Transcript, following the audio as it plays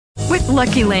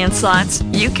Lucky Land Slots,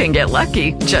 you can get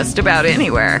lucky just about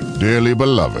anywhere. Dearly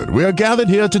beloved, we are gathered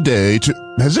here today to...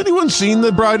 Has anyone seen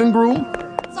the bride and groom?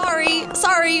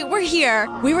 Sorry, we're here.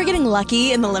 We were getting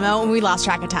lucky in the limo and we lost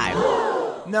track of time.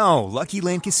 No, Lucky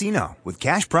Land Casino, with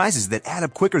cash prizes that add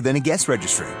up quicker than a guest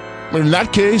registry. In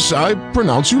that case, I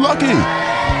pronounce you lucky.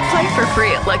 Play for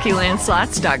free at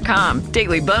LuckyLandSlots.com.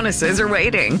 Daily bonuses are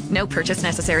waiting. No purchase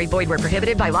necessary. Void where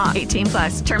prohibited by law.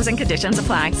 18+. Terms and conditions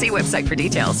apply. See website for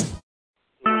details.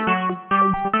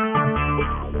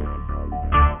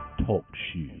 Talk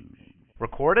shoes.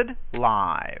 Recorded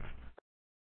live.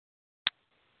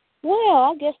 Well,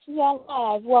 I guess we are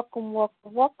live. Welcome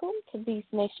to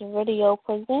BEASTNation Radio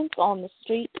Presents On the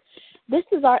Street. This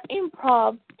is our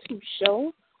improv 2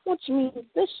 show, which means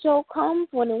this show comes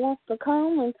when it wants to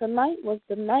come, and tonight was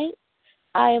the night.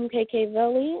 I am KK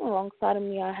Velli. Alongside of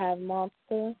me, I have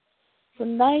Monster.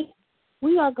 Tonight,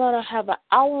 we are going to have an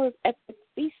hour of epic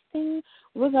feasting.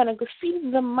 We're going to graffiti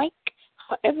the mic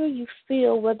however you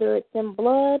feel, whether it's in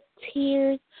blood,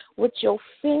 tears, with your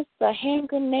fist, a hand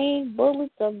grenade,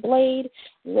 bullets, or blade.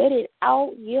 Let it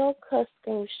out, yell, cuss,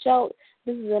 scream, shout.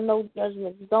 This is a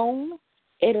no-judgment zone.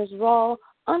 It is raw,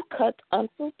 uncut,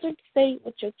 unfiltered. Say it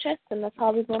with your chest, and that's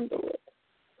how we're going to do it.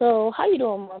 So, how you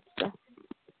doing, Monster?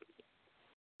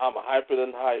 I'm hyper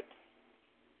than hype.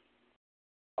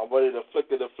 I'm ready to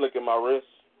flick in my wrist.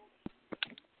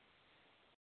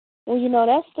 Well,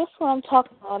 that's what I'm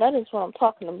talking about. That is what I'm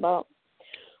talking about.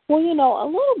 Well, a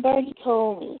little birdie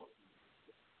told me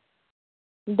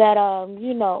that,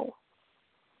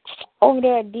 over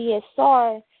there at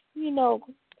DSR,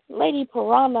 Lady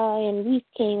Piranha and Reese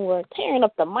King were tearing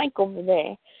up the mic over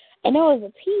there. And there was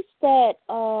a piece that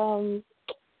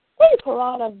Lady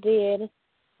Piranha did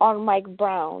on Mike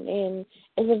Brown, and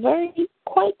it's a very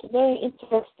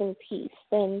interesting piece.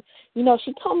 And,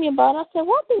 she told me about it. I said,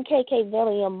 well, I think KK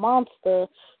Velli and Monster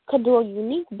could do a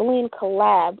unique blend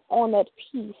collab on that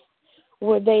piece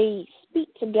where they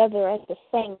speak together at the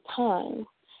same time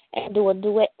and do a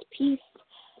duet piece.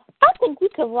 I think we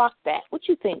could rock that. What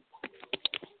you think?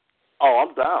 Oh,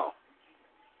 I'm down.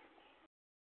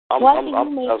 I think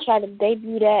you may try to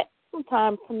debut that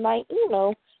sometime tonight, give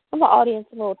the audience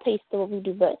a little taste of what we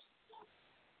do best.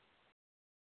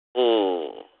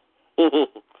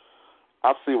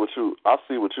 I see what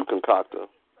you concocted.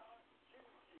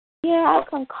 Yeah, I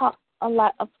concoct a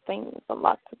lot of things.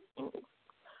 But,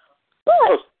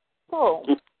 so,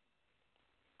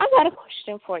 I got a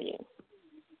question for you.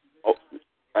 Oh,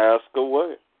 ask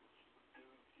away.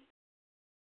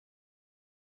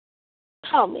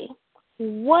 Tell me,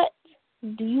 what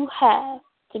do you have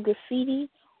to graffiti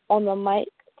on the mic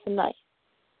tonight?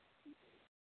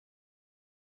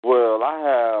 Well, I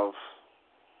have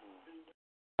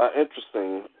an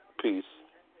interesting piece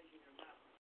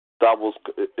that was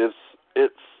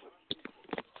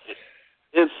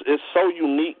it's so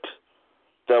unique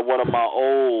that one of my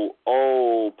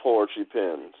old poetry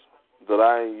pens that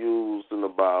I ain't used in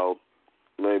about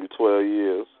maybe 12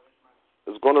 years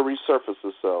is going to resurface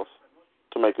itself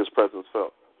to make its presence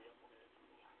felt.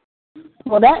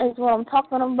 Well, that is what I'm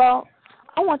talking about.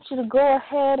 I want you to go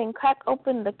ahead and crack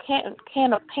open the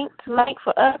can of paint tonight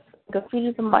for us.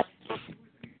 Graffiti the mic.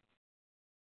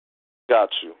 Got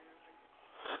you.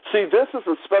 See, this is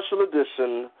a special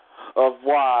edition of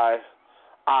why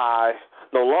I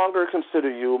no longer consider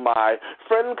you my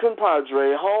friend,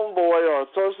 compadre, homeboy, or a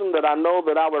person that I know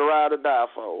that I would ride or die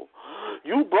for.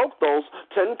 You broke those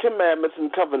 10 commandments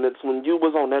and covenants when you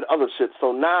was on that other shit,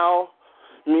 so now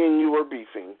me and you are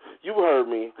beefing. You heard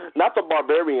me. Not the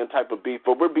barbarian type of beef,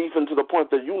 but we're beefing to the point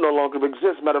that you no longer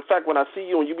exist. Matter of fact, when I see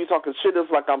you and you be talking shit,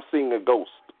 it's like I'm seeing a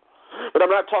ghost. But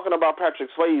I'm not talking about Patrick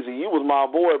Swayze. You was my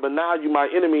boy, but now you my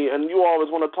enemy, and you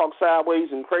always want to talk sideways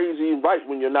and crazy right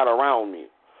when you're not around me.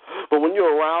 But when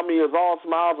you're around me, it's all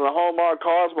smiles and Hallmark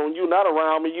cards. But when you're not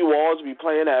around me, you always be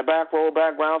playing that back row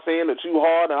background saying that you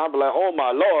hard, and I'll be like, oh,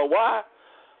 my Lord, why?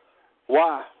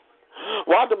 Why?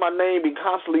 Why did my name be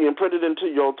constantly imprinted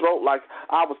into your throat like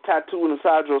I was tattooed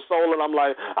inside your soul? And I'm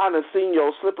like, I done seen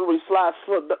your slippery slide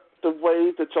the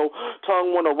ways that your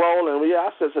tongue want to roll. And yeah,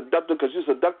 I said seductive because you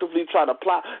seductively try to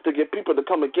plot to get people to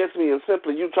come against me, and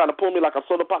simply you trying to pull me like a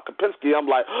soda pop Kapinski. I'm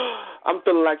like, I'm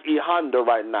feeling like E. Honda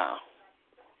right now.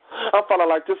 I'm feeling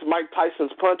like this Mike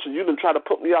Tyson's punch, and you done try to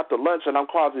put me out to lunch, and I'm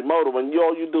Quasimodo, and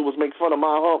all you do was make fun of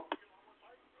my hump.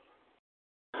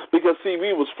 Because, see,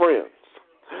 we was friends.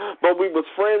 But we was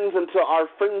friends until our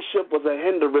friendship was a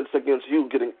hindrance against you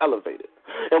getting elevated.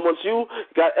 And once you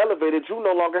got elevated, you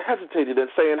no longer hesitated in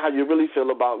saying how you really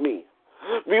feel about me.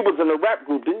 We was in a rap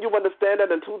group. Didn't you understand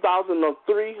that in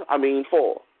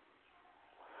 2004?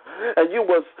 And you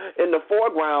was in the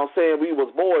foreground saying we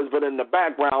was boys, but in the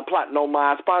background plotting on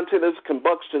my spontaneous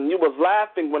combustion. You was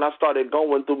laughing when I started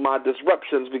going through my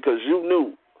disruptions because you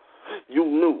knew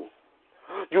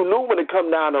when it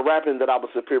come down to rapping that I was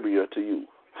superior to you.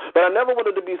 But I never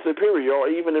wanted to be superior or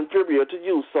even inferior to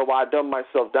you, so I dumbed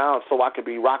myself down so I could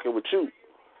be rocking with you.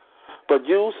 But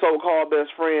you, so-called best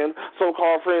friend,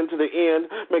 so-called friend to the end,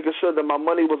 making sure that my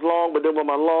money was long, but then when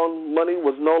my long money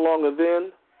was no longer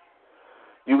then,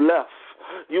 you left.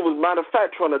 You was, matter of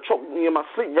fact, trying to choke me in my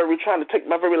sleep, trying to take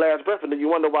my very last breath, and then you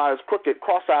wonder why it's crooked,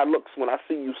 cross-eyed looks when I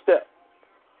see you step.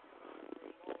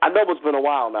 I know it's been a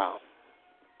while now.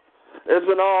 It's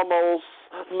been almost,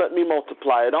 let me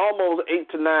multiply it, almost 8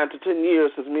 to 9 to 10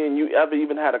 years since me and you ever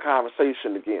even had a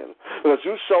conversation again. Because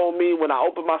you showed me when I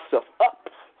opened myself up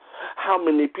how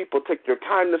many people take your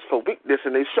kindness for weakness,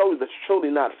 and they show you that you're truly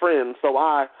not friends. So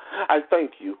I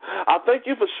thank you. I thank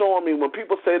you for showing me when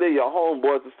people say they're your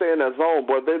homeboys and stay in that zone,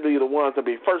 boy, they be the ones that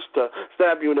be first to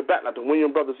stab you in the back like the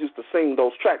Williams brothers used to sing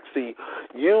those tracks. See,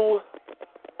 you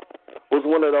was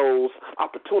one of those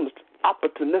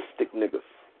opportunistic niggas.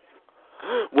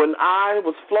 When I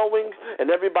was flowing and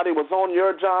everybody was on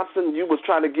your Johnson, you was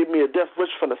trying to give me a death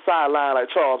wish from the sideline like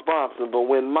Charles Bronson. But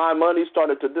when my money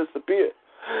started to disappear,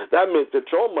 that meant that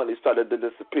your money started to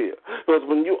disappear. Because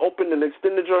when you opened and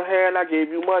extended your hand, I gave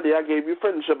you money, I gave you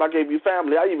friendship, I gave you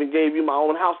family, I even gave you my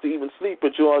own house to even sleep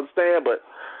with, you understand? But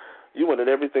you wanted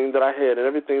everything that I had and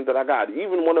everything that I got.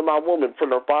 Even one of my women,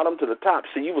 from the bottom to the top,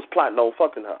 see, you was plotting on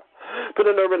fucking her.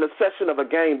 Putting her in a session of a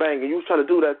gangbang, and you was trying to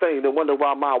do that thing, then wonder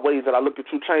why my ways that I look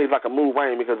at you changed like a mood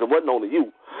ring, because it wasn't only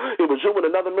you. It was you and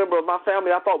another member of my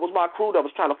family I thought was my crew that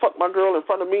was trying to fuck my girl in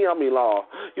front of me. I mean, Law,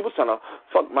 you was trying to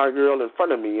fuck my girl in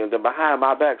front of me, and then behind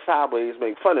my back sideways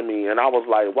make fun of me, and I was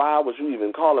like, why was you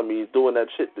even calling me doing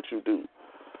that shit that you do?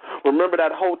 Remember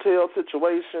that hotel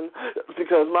situation?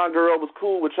 Because my girl was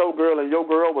cool with your girl and your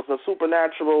girl was a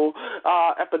supernatural,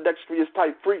 epidextrous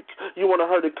type freak. You wanted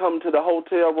her to come to the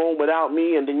hotel room without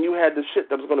me, and then you had the shit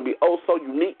that was going to be oh so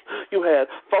unique. You had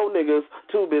 4 niggas,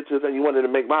 2 bitches, and you wanted to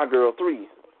make my girl 3.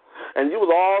 And you was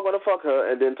all going to fuck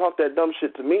her and then talk that dumb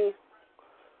shit to me,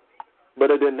 but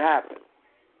it didn't happen.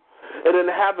 It didn't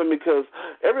happen because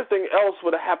everything else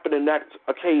would have happened in that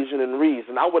occasion and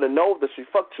reason. I would have known that she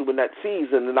fucked you in that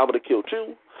season, and I would have killed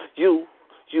you,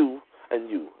 and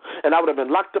you. And I would have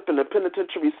been locked up in the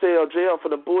penitentiary cell jail for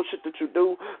the bullshit that you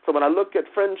do. So when I look at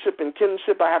friendship and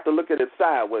kinship, I have to look at it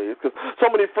sideways. Because so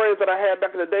many friends that I had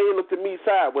back in the day looked at me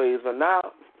sideways. And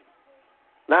now,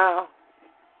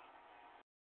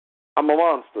 I'm a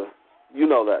monster. You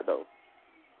know that, though.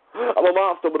 I'm a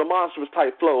monster with a monstrous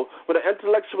type flow, with an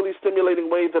intellectually stimulating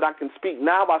way that I can speak.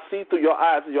 Now I see through your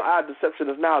eyes, and your eye deception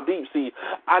is now deep. See,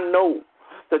 I know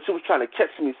that you was trying to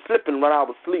catch me slipping when I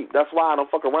was asleep. That's why I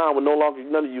don't fuck around with none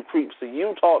of you creeps. See,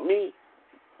 you taught me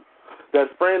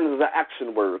that friend is an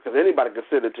action word, because anybody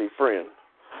considers you a friend.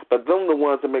 But them the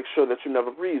ones that make sure that you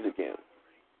never breathe again.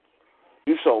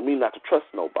 You showed me not to trust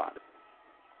nobody.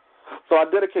 So I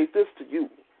dedicate this to you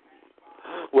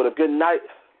with a good night.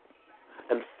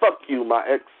 And fuck you, my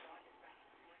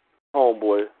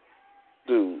ex-homeboy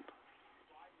dude.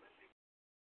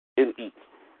 In E.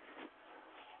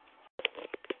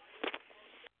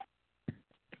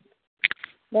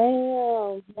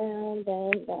 Damn.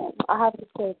 I have to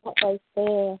say that right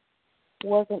there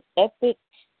was an epic.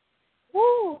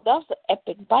 Woo, that was an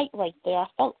epic bite right there. I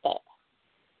felt that.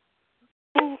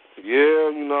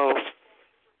 Yeah,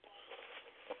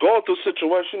 going through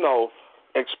situation,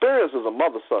 experience is a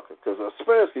mother sucker, because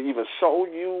experience can even show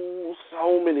you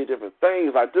so many different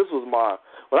things. Like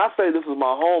when I say this is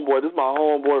my homeboy, this is my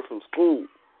homeboy from school,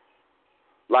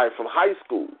 like from high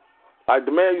school. Like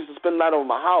the man used to spend the night over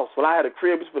my house. When I had a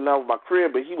crib, he spent the night over my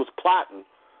crib, but he was plotting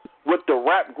with the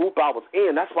rap group I was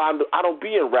in. That's why I don't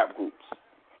be in rap groups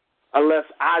unless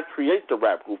I create the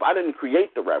rap group. I didn't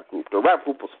create the rap group. The rap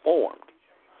group was formed.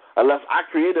 Unless I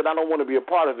created, I don't want to be a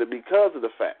part of it because of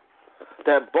the fact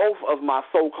that both of my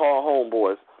so-called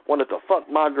homeboys wanted to fuck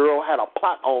my girl, had a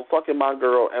plot on fucking my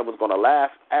girl, and was going to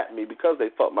laugh at me because they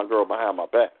fucked my girl behind my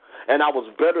back. And I was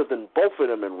better than both of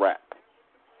them in rap.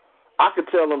 I could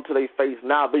tell them to their face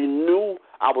now. They knew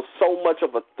I was so much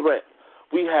of a threat.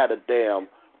 We had a damn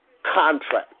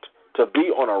contract to be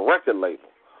on a record label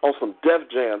on some Def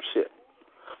Jam shit.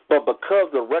 But because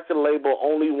the record label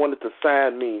only wanted to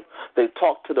sign me, they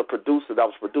talked to the producer that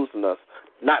was producing us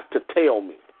not to tell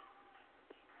me.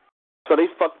 So they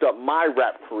fucked up my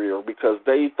rap career because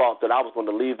they thought that I was going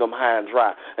to leave them high and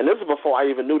dry. And this is before I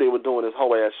even knew they were doing this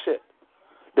whole ass shit.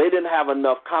 They didn't have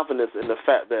enough confidence in the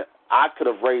fact that I could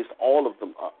have raised all of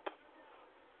them up.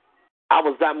 I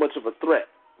was that much of a threat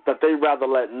that they rather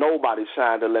let nobody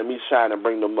shine than let me shine and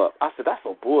bring them up. I said, that's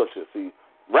some bullshit. See,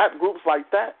 rap groups like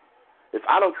that, if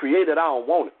I don't create it, I don't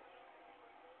want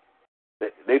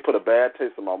it. They put a bad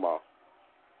taste in my mouth.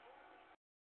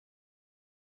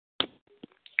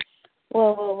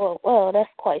 Well, that's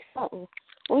quite something.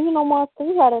 Well, you know, Monster,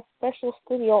 we got a special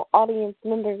studio audience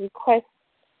member request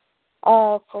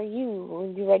for you. Are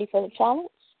you ready for the challenge?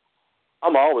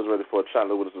 I'm always ready for a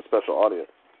challenge with a special audience.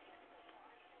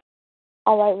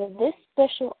 All right, with this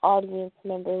special audience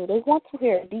member, they want to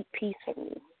hear a deep piece from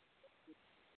you.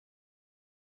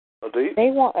 A deep?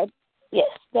 They want a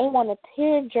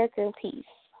tear-jerker piece.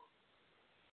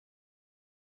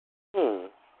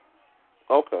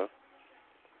 Okay.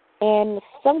 And the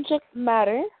subject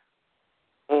matter,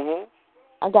 I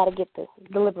got to get the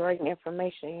deliberating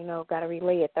information, you know, got to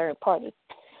relay it third party.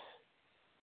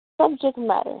 Subject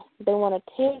matter, they want a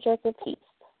tear-jerker piece.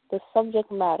 The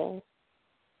subject matter,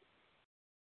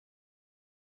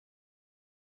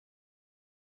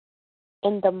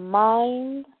 in the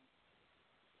mind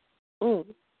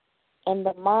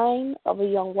of a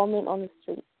young woman on the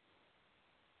street.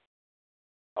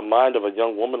 A mind of a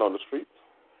young woman on the street?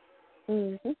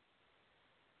 Mm-hmm.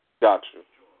 Got you.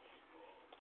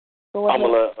 I'm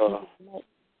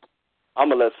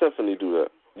gonna let Symphony do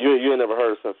that. You ain't never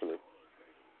heard of Symphony?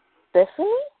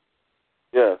 Symphony?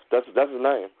 Yes, that's his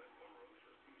name.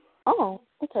 Oh,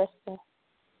 interesting.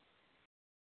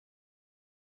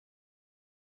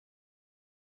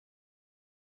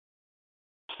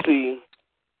 See,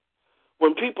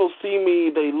 when people see me,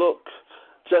 they look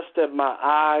just at my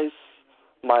eyes,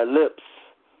 my lips,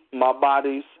 my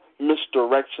body's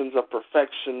misdirections of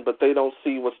perfection, but they don't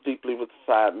see what's deeply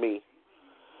inside me.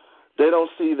 They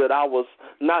don't see that I was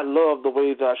not loved the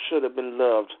way that I should have been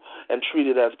loved and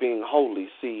treated as being holy.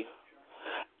 See,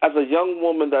 as a young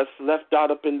woman that's left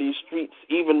out up in these streets,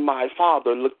 even my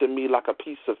father looked at me like a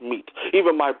piece of meat.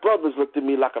 Even my brothers looked at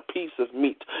me like a piece of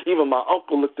meat. Even my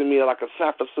uncle looked at me like a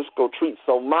San Francisco treat.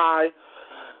 So my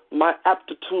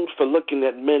aptitude for looking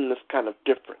at men is kind of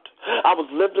different. I was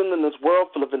living in this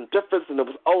world full of indifference, and it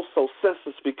was oh so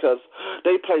senseless because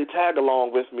they played tag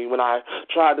along with me when I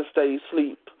tried to stay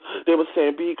asleep. They were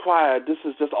saying, be quiet, this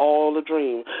is just all a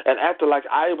dream, and acting like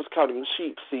I was counting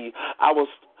sheep. See, I was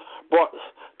brought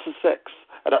to sex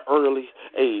at an early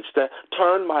age that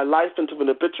turned my life into an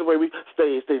obituary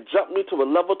stage. They jumped me to a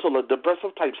level, to a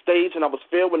depressive type stage, and I was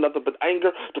filled with nothing but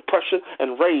anger, depression,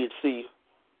 and rage. See,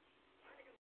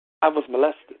 I was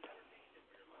molested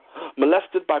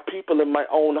by people in my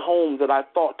own home that I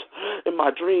thought in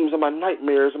my dreams and my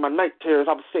nightmares and my night terrors,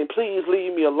 I was saying, please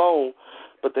leave me alone,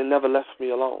 but they never left me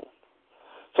alone.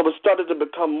 So it started to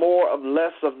become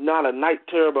less of not a night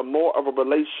terror, but more of a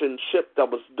relationship that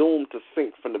was doomed to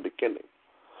sink from the beginning.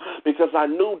 Because I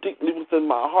knew deeply within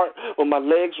my heart, when my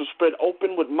legs were spread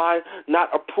open with my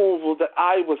not approval, that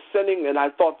I was sinning, and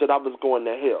I thought that I was going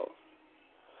to hell.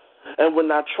 And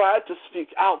when I tried to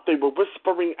speak out, they were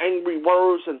whispering angry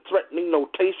words and threatening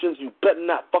notations, you better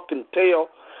not fucking tell.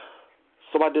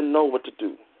 So I didn't know what to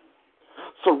do.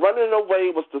 So running away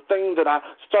was the thing that I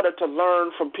started to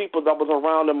learn from people that was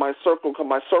around in my circle, because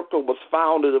my circle was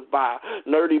founded by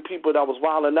nerdy people that was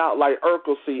wilding out like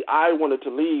Urkel. See, I wanted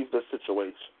to leave the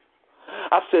situation.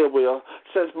 I said, well,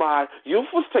 since my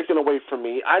youth was taken away from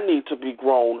me, I need to be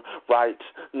grown right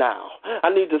now. I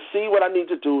need to see what I need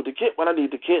to do to get what I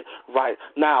need to get right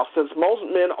now. Since most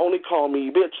men only call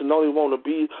me bitch and only want to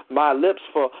be my lips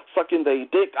for sucking their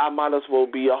dick, I might as well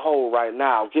be a hoe right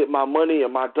now. Get my money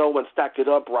and my dough and stack it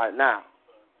up right now.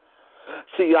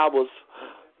 See, I was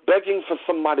begging for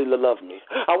somebody to love me.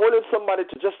 I wanted somebody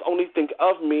to just only think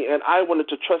of me, and I wanted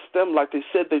to trust them like they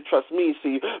said they trust me.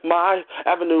 See, my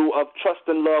avenue of trust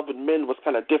and love with men was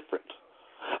kind of different.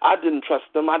 I didn't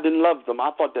trust them. I didn't love them.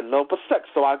 I thought that love was sex.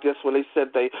 So I guess when they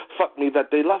said they fucked me, that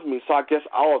they loved me. So I guess,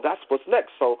 oh, that's what's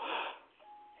next. So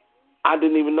I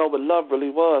didn't even know what love really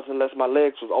was unless my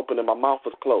legs was open and my mouth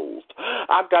was closed.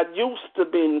 I got used to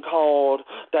being called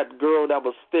that girl that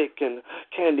was thick and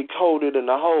candy-coated in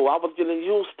the hole. I was getting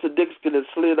used to dicks getting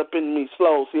slid up in me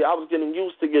slow. See, I was getting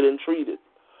used to getting treated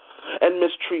and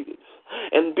mistreated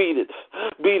and beat it. I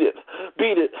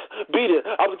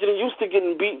was getting used to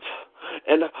getting beat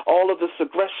and all of this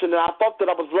aggression, and I thought that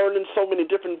I was learning so many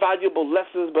different valuable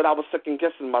lessons, but I was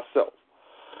second-guessing myself.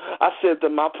 I said that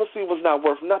my pussy was not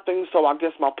worth nothing, so I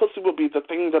guess my pussy would be the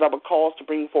thing that I would cause to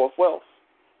bring forth wealth.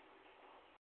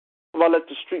 So I let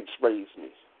the streets raise me.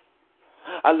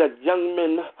 I let young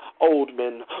men, old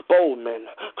men, bold men,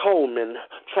 cold men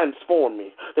transform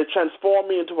me. They transformed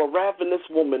me into a ravenous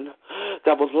woman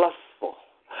that was lustful,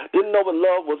 Didn't know what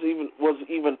love was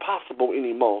even possible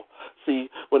anymore. See,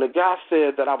 when a guy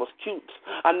said that I was cute,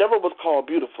 I never was called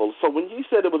beautiful. So when he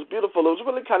said it was beautiful, it was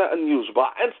really kind of unusual.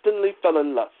 I instantly fell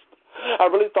in lust. I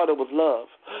really thought it was love.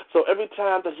 So every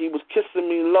time that he was kissing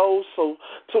me low, so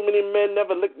too many men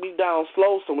never licked me down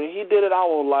slow. So when he did it, I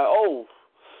was like, oh,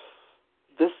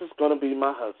 this is going to be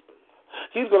my husband.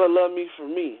 He's going to love me for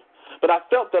me. But I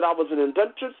felt that I was an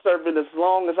indentured servant as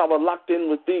long as I was locked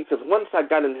in with thee, because once I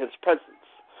got in his presence,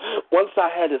 once I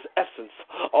had his essence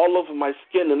all over my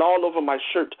skin and all over my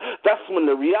shirt, that's when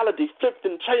the reality flipped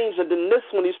and changed, and then this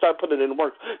when he started putting in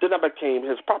work, then I became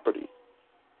his property.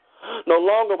 No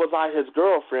longer was I his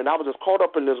girlfriend. I was just caught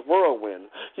up in this whirlwind.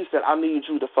 He said, I need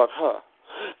you to fuck her.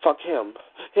 Fuck him,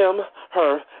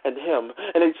 her, and him.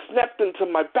 And it snapped into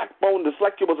my backbone just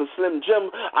like it was a Slim Jim.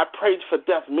 I prayed for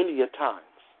death many a times.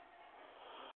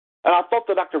 And I thought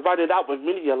that I could write it out with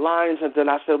many a lines, and then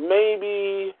I said,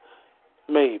 maybe.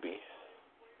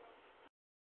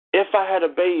 If I had a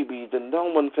baby, then no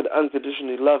one could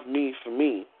unconditionally love me for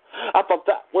me. I thought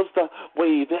that was the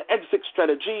way, the exit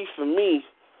strategy for me.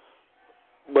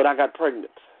 But I got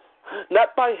pregnant.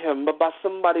 Not by him, but by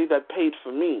somebody that paid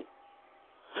for me.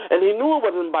 And he knew it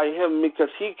wasn't by him because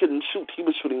he couldn't shoot. He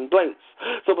was shooting blanks.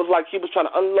 So it was like he was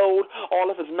trying to unload all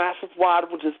of his massive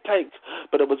wad with his tank,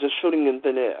 but it was just shooting in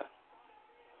thin air.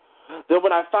 Then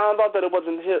when I found out that it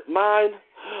wasn't mine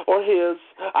or his,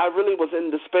 I really was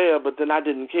in despair, but then I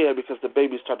didn't care because the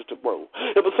baby started to grow.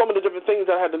 It was so many different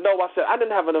things that I had to know. I said I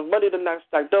didn't have enough money to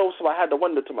stack dough, so I had to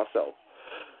wonder to myself,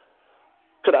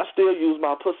 could I still use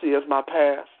my pussy as my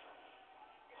past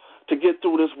to get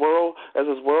through this world, as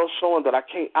this world showing that I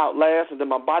can't outlast, and then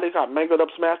my body got mangled up,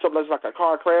 smashed up like a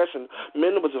car crash, and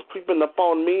men was just creeping up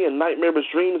on me, and nightmarish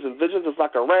dreams and visions was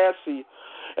like a rash. See,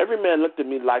 every man looked at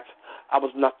me like I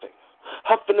was nothing,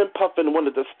 huffing and puffing,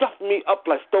 wanted to stuff me up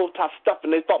like stovetop stuff,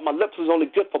 and they thought my lips was only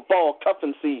good for ball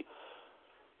cuffing. See,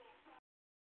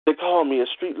 they called me a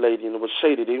street lady, and it was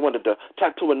shady. They wanted to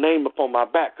tattoo a name upon my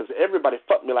back because everybody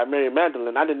fucked me like Mary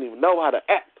Magdalene. I didn't even know how to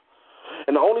act.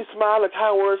 And the only smile and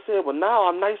kind words said, well, now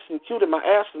I'm nice and cute and my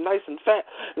ass is nice and fat.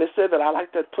 And they said that I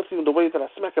like that pussy in the way that I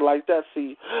smack it like that.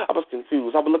 See, I was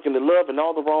confused. I was looking at love in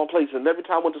all the wrong places. And every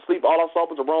time I went to sleep, all I saw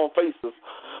was the wrong faces.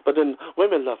 But then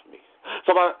women loved me.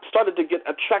 So I started to get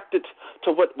attracted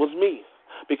to what was me.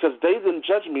 Because they didn't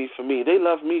judge me for me. They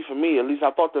loved me for me. At least I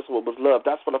thought that's what was love.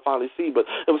 That's what I finally see. But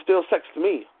it was still sex to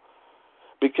me.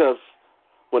 Because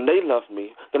when they loved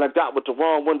me, then I got with the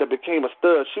wrong one that became a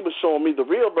stud. She was showing me the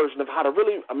real version of how to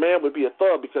really a man would be a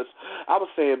thug, because I was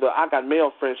saying that I got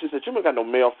male friends. She said, you ain't got no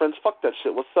male friends. Fuck that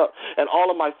shit. What's up? And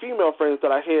all of my female friends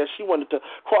that I had, she wanted to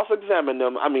cross-examine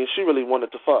them. I mean, she really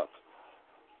wanted to fuck.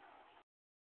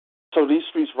 So these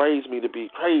streets raised me to be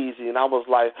crazy, and I was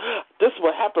like, this is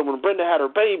what happened when Brenda had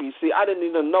her baby. See, I didn't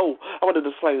even know I wanted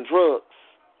to sling drugs.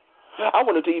 I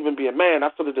wanted to even be a man.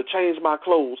 I started to change my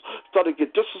clothes, started to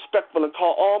get disrespectful and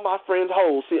call all my friends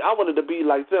hoes. See, I wanted to be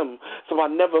like them, so I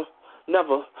never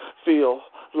feel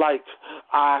like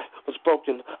I was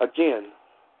broken again.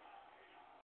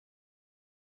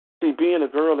 See, being a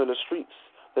girl in the streets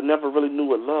that never really knew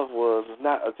what love was is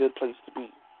not a good place to be.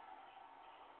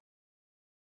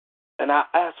 And I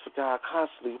asked for God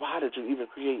constantly, why did you even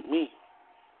create me?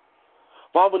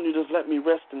 Why wouldn't you just let me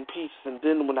rest in peace? And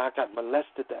then when I got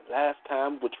molested that last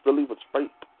time, which really was rape,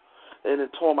 and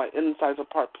it tore my insides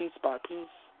apart piece by piece,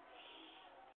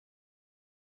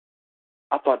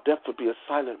 I thought death would be a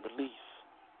silent relief.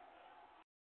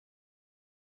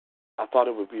 I thought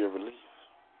it would be a relief.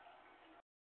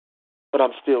 But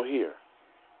I'm still here.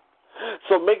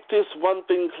 So make this one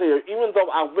thing clear. Even though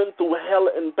I went through hell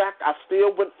and back, I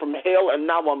still went from hell and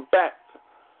now I'm back.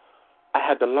 I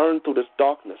had to learn through this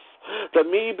darkness that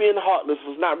me being heartless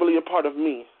was not really a part of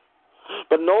me.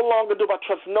 But no longer do I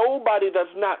trust nobody that's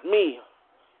not me.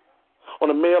 On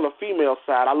the male or female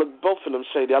side, I look both of them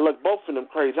shady. I look both of them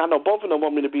crazy. I know both of them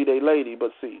want me to be their lady,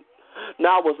 but see,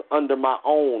 now I was under my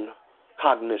own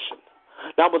cognition.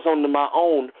 Now I was under my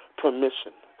own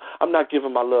permission. I'm not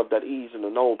giving my love that easy to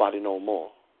nobody no more.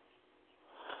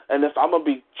 And if I'm going to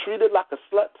be treated like a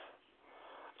slut,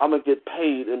 I'm going to get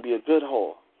paid and be a good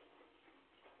whore.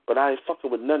 But I ain't fucking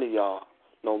with none of y'all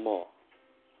no more.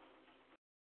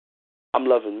 I'm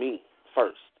loving me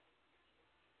first.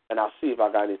 And I'll see if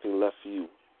I got anything left for you.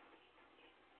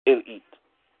 And eat.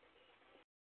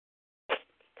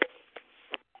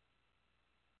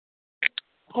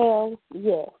 Hell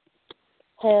yes.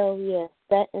 Hell yes.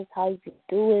 That is how you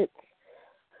do it.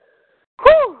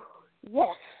 Whew!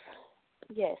 Yes.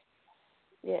 Yes.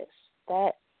 Yes.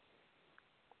 That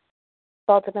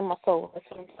felt it in my soul. That's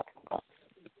what I'm talking about.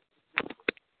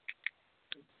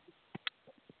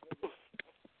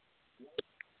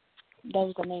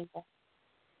 was amazing.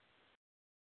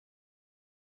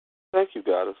 Thank you,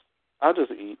 Goddess. I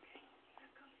just eat.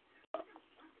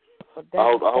 I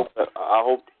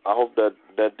hope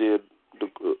that did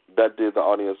the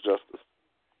audience justice.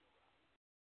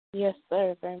 Yes,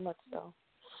 sir, very much so.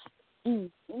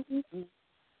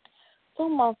 So,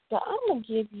 Monster, I'm gonna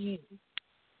give you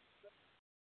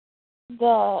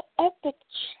the epic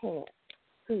chant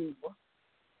to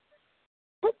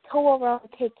tiptoe around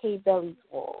KK Belly's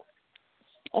wall.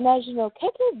 And as you know,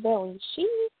 KK Belly, she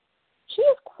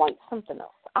is quite something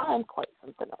else. I am quite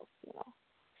something else, you know.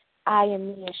 I am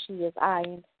me and she is I,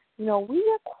 and you know, we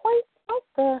are quite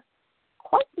the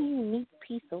unique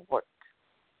piece of work.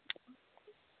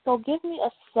 So give me a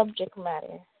subject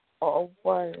matter or a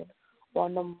word or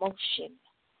an emotion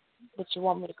that you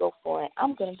want me to go for, and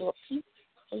I'm gonna do a piece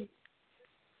for you.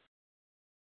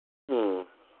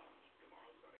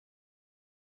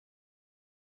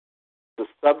 The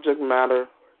subject matter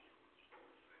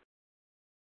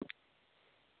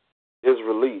is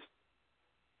release.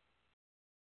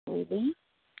 Release?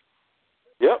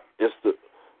 Yep, it's the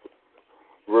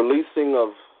releasing of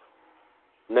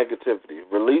negativity.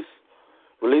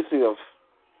 Releasing of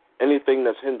anything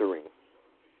that's hindering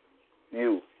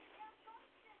you.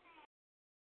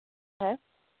 Okay.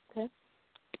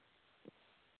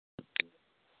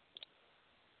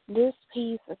 This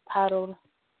piece is titled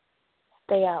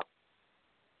Stay Out.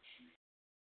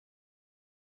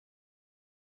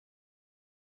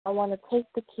 I want to take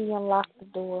the key and lock the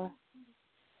door.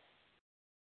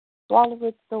 Swallow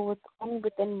it so it's only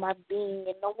within my being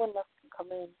and no one else can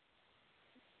come in.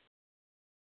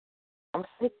 I'm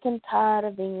sick and tired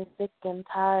of being sick and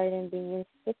tired and being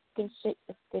sick and shit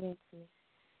is getting to me.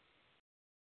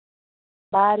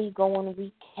 Body going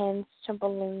weekends,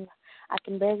 trembling. I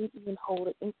can barely even hold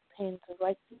an ink pen to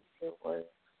write these here words.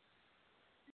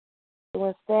 So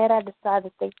instead, I decided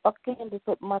to stay fucking and just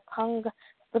let my tongue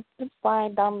slip and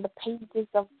slide down the pages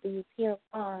of these here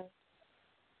lines.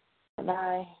 And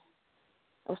I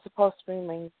was supposed to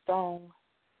remain strong.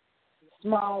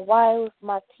 Smile wide with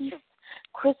my teeth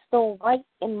crystal white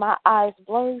and my eyes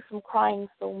blurry from crying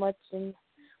so much, and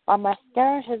my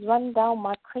mascara has run down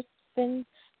my crisp and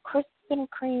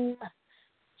cream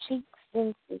cheeks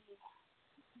and see.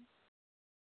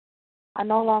 I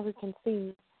no longer can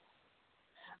see.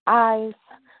 Eyes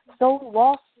so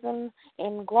lost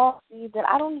and glossy that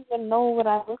I don't even know what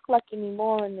I look like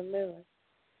anymore in the mirror.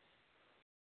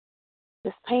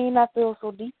 This pain I feel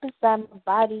so deep inside my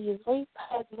body is way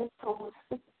past mental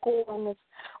and physical, and it's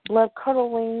blood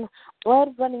curdling, blood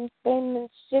running thin and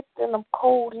shit, and I'm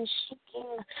cold and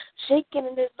shaking,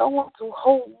 and there's no one to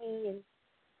hold me, and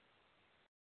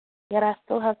yet I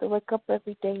still have to wake up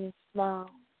every day and smile.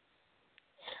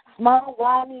 Smile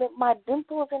wide and let my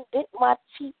dimples and dip my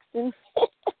cheeks and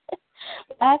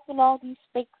laugh in all these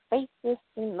fake faces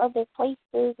in other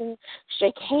places and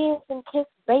shake hands and kiss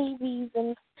babies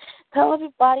and tell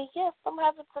everybody, yes, I'm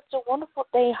having such a wonderful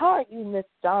day. How are you, Miss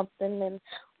Johnson? And,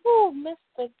 oh,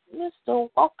 Mr.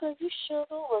 Walker, you sure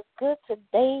do look good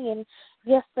today. And,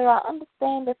 yes, sir, I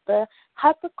understand that the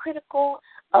hypocritical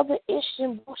other issue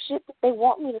and bullshit that they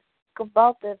want me to speak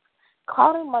about that's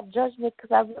clouding my judgment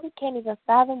because I really can't even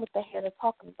fathom what the hell they're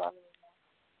talking about anymore.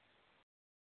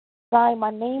 Sign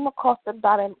my name across the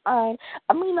dotted line.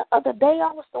 I mean, the other day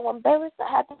I was so embarrassed I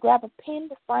had to grab a pen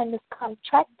to sign this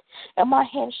contract, and my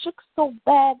hand shook so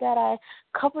bad that I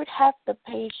covered half the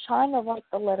page trying to write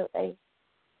the letter A.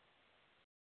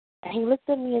 And he looked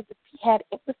at me as if he had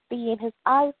empathy, and his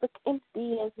eyes looked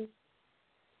empty as he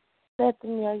said to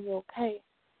me, "Are you okay?"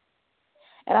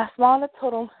 And I smiled and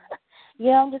told him,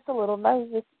 "Yeah, I'm just a little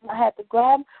nervous." And I had to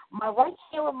grab my right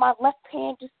hand with my left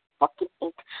hand, just fucking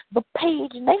ink the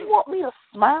page, and they want me to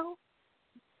smile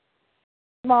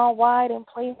wide and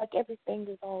play like everything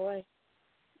is all right.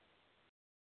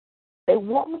 They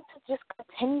want me to just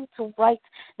continue to write.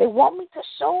 They want me to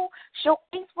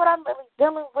showcase what I'm really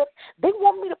dealing with. They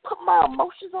want me to put my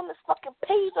emotions on this fucking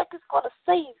page like it's going to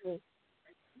save me.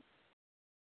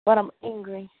 But I'm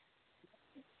angry.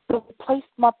 So I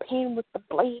replaced my pen with the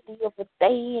blade the other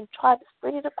day and tried to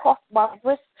spread it across my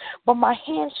wrist, but my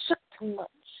hand shook too much.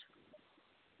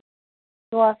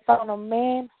 So I found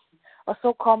a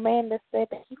so-called man that said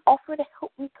that he offered to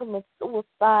help me commit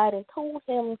suicide and told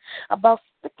him about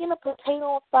sticking a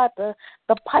potato inside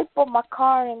the pipe of my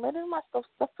car and letting myself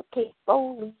suffocate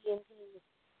slowly, and he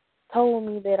told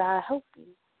me that I help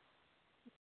you.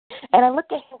 And I look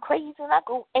at him crazy and I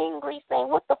go angry saying,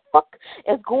 "What the fuck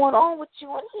is going on with you?"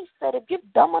 And he said, "If you're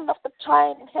dumb enough to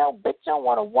try it in hell, bitch, I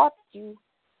want to watch you."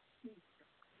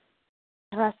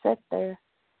 And I sat there,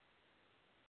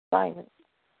 silent,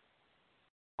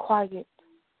 quiet,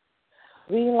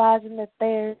 realizing that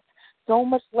there's so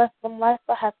much left in life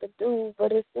I have to do,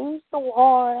 but it seems so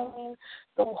hard. I mean,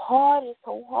 so hard, it's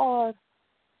so hard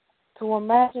to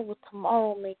imagine what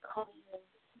tomorrow may come and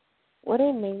what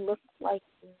it may look like.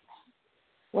 And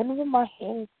when will my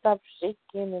hands stop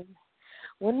shaking? And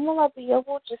when will I be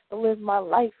able just to live my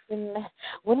life? And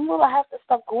when will I have to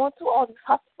stop going to all these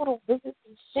hospital visits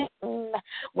and shit? And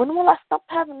when will I stop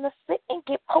having to sit and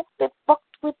get poked and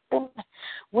fucked with them?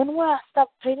 When will I stop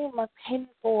trading my pen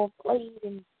for a blade?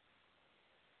 And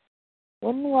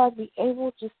when will I be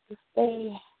able just to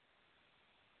say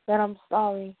that I'm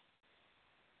sorry?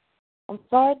 I'm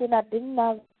sorry that I did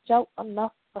not reach out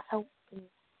enough for help. And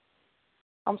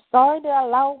I'm sorry that I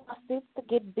allowed myself to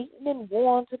get beaten and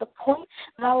worn to the point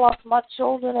that I lost my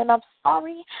children. And I'm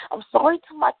sorry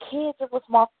to my kids. It was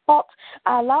my fault.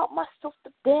 I allowed myself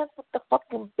to dance with the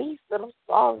fucking beast, and I'm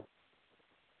sorry.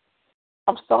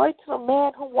 I'm sorry to the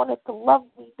man who wanted to love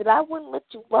me, that I wouldn't let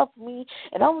you love me,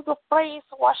 and I was afraid,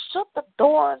 so I shut the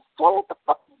door and swallowed the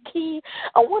fucking key.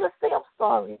 I want to say I'm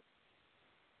sorry.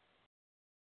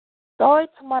 Sorry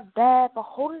to my dad for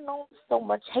holding on to so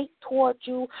much hate towards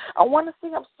you. I want to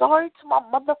say I'm sorry to my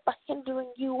mother for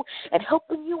hindering you and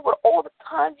helping you with all the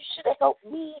time you should have helped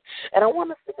me. And I want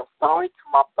to say I'm sorry to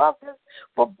my brothers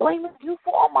for blaming you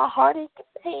for all my heartache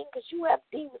and pain, because you have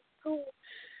demons too.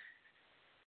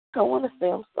 I want to say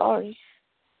I'm sorry.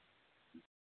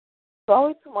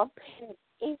 Sorry to my pen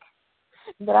and ink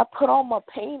that I put all my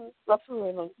pain and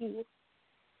suffering on you.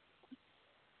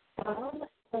 And I want to say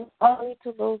I'm sorry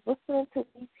to those listening to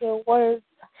these here words,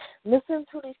 listening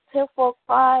to these tearful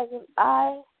cries, and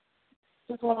I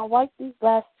just want to wipe these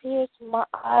last tears from my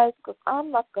eyes, because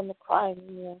I'm not going to cry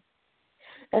anymore.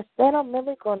 Instead, I'm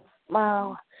really going to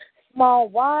smile. Smile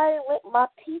wide, let my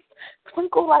teeth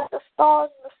twinkle like the stars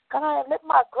in the sky, and let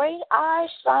my gray eyes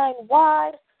shine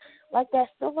wide like that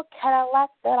silver Cadillac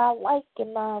that I like.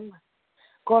 And I'm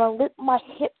going to let my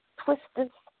hips twist and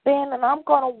spin, and I'm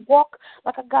going to walk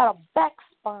like I got a back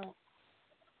spine,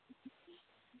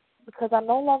 because I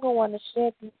no longer want to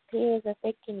shed these tears and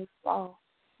fake any flaws.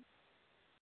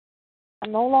 I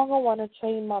no longer want to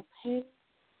trade my pain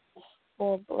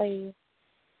for a blade.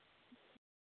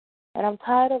 And I'm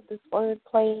tired of this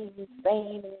wordplay and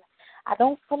saying, and I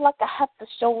don't feel like I have to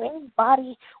show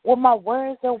anybody what my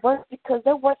words are worth, because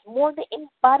they're worth more than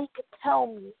anybody could tell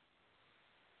me.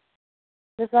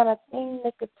 There's not a thing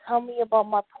that could tell me about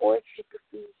my poetry,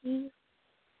 because he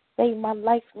saved my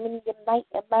life many a night.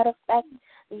 As a matter of fact,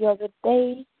 the other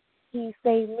day, he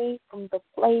saved me from the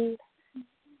blade.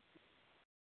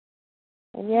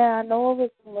 And yeah, I know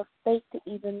it was a mistake to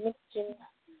even mention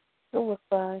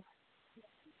suicide.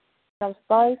 I'm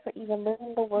sorry for even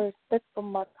letting the words slip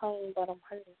from my tongue, but I'm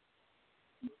hurting.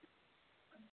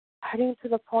 Hurting to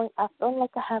the point I feel like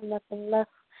I have nothing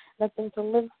left, nothing to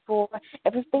live for,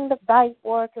 everything to die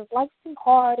for, because life seemed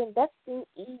hard and death seemed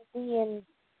easy, and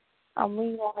I'm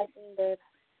realizing that,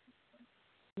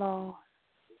 no,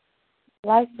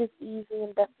 life is easy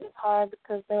and death is hard,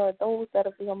 because there are those that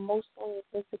will be emotionally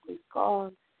and physically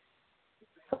gone.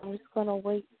 So I'm just going to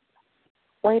wait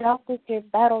out this here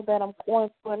battle that I'm going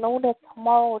through. I know that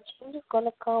tomorrow a change is going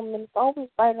to come, and it's always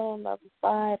right on the other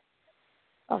side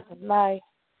of the night.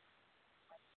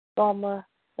 So I'm going to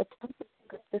attempt to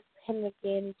pick up this pen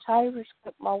again and try to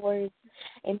rescript my words.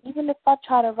 And even if I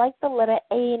try to write the letter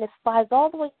A and it slides all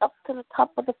the way up to the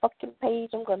top of the fucking page,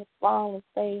 I'm going to smile and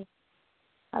say,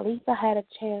 at least I had a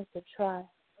chance to try.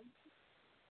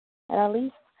 And at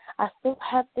least I still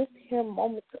have this here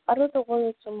moment to utter the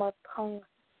words from my tongue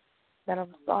that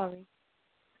I'm sorry.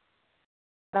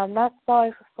 And I'm not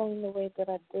sorry for feeling the way that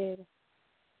I did.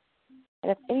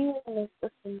 And if anyone is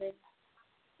listening,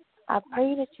 I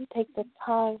pray that you take the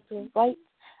time to write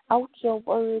out your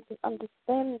words and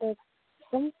understand that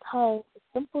sometimes the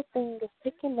simple thing of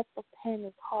picking up a pen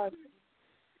is hard.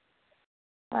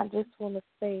 I just want to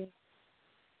say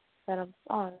that I'm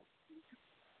sorry.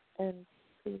 And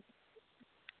please.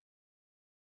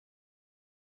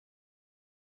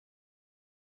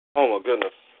 Oh, my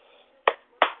goodness.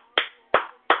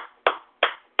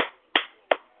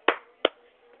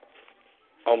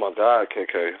 Oh, my God,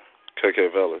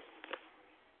 KK Valley.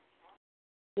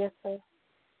 Yes, sir.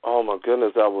 Oh, my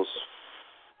goodness, that was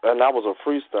a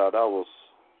freestyle. That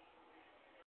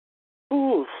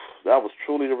was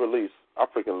truly a release. I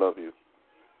freaking love you.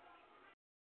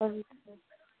 Love you too.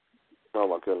 Oh,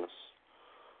 my goodness.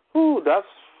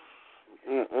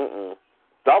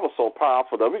 That was so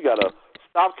powerful that we got a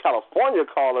South California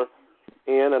caller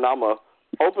in, and I'm going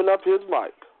to open up his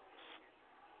mic.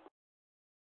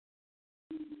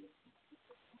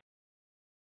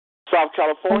 South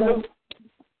California?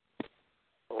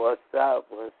 What's up?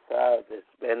 What's up? It's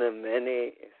been a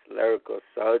minute. It's Lyrical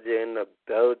Soldier in the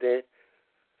building.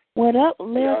 What up,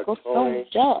 Lyrical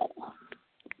Soldier?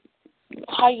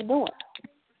 How you doing?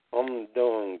 I'm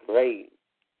doing great.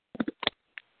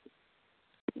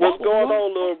 What's going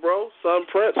on, little bro? Son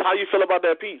Prince, how you feel about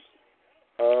that piece?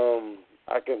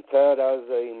 I can tell that was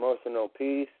an emotional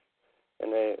piece,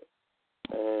 and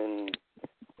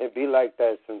it be like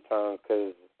that sometimes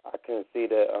because I can see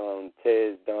that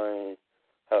Tiz during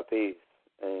her piece,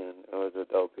 and it was a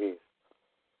dope piece.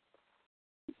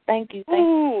 Thank you.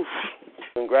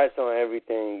 Congrats on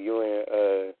everything. You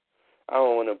and I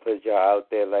don't want to put y'all out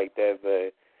there like that,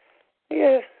 but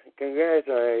yeah, congrats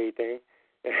on everything.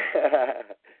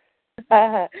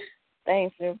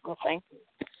 Thanks, Lyrical. Thank you.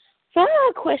 So I have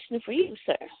a question for you,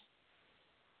 sir.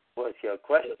 What's your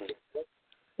question?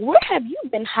 Where have you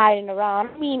been hiding around?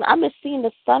 I mean, I've been seeing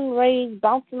the sun rays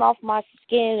bouncing off my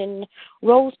skin and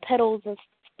rose petals and stuff,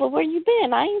 but where you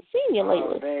been? I ain't seen you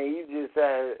lately. Oh, man, you just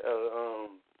had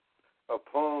a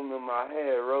poem in my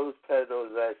head, Rose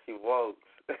Petals as She Walks.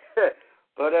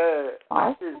 But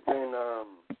I just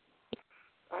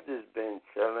been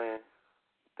chilling,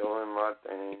 doing my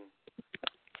thing.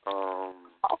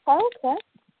 Okay.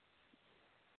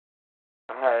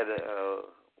 I had a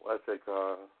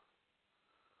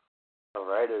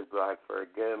writer's block for a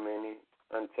good minute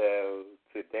until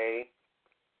today.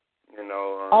 You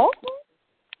know.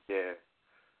 Yeah,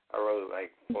 I wrote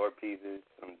like 4 pieces,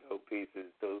 some dope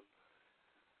pieces too.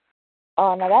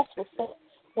 Oh, now that's what's up.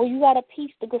 Well, you got a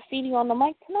piece to graffiti on the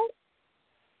mic tonight?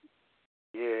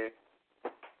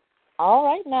 Yeah. All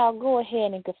right, now go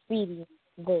ahead and graffiti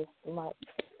this mic.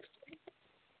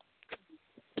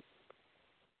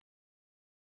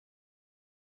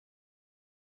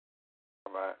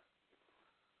 All right.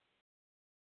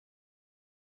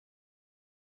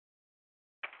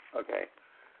 Okay.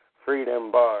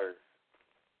 Freedom bars.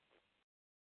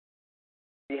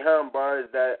 Behind bars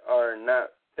that are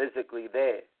not physically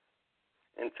there.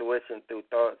 Intuition through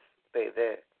thoughts, stay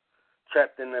there.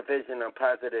 Trapped in the vision of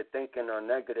positive thinking or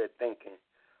negative thinking.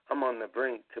 I'm on the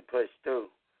brink to push through.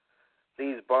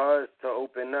 These bars to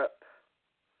open up.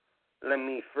 Let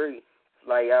me free.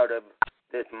 Fly out of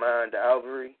this mind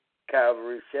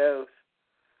cavalry shells.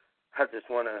 I just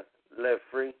want to live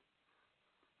free.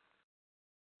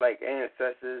 Like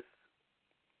ancestors,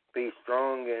 be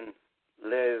strong and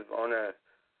live on a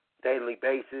daily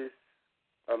basis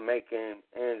of making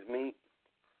ends meet.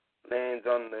 Lands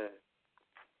on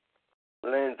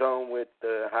with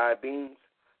the high beams.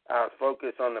 I'll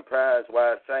focus on the prize,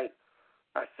 wide sight.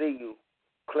 I see you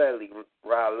clearly,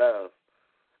 raw love.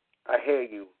 I hear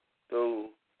you through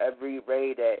every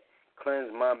ray that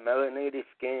cleanses my melanated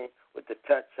skin with the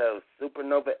touch of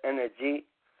supernova energy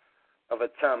of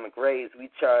atomic rays. We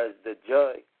charge the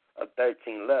joy of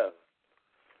 13 love.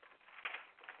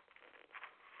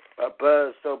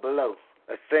 Above, so below.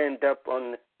 Ascend up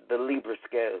on the Libra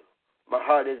scale. My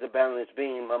heart is a balanced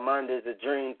being. My mind is a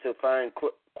dream to find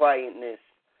quietness.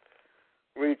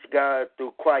 Reach God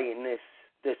through quietness.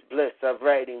 This bliss of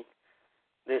writing.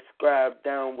 This scribe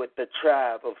down with the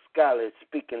tribe of scholars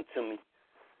speaking to me.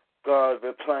 God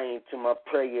replying to my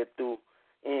prayer through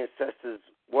ancestors'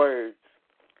 words.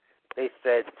 They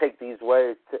said, take these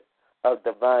words of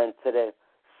divine to the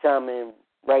shaman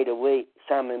right away,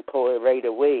 shaman poet right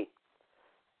away.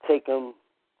 Take them,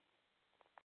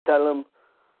 tell them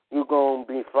you're going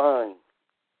to be fine.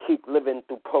 Keep living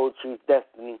through poetry's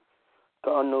destiny.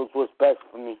 God knows what's best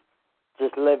for me.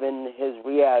 Just live in his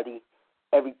reality.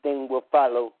 Everything will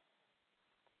follow.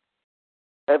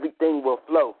 Everything will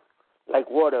flow like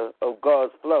water of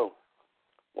God's flow.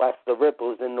 Watch the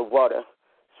ripples in the water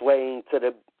swaying to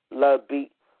the love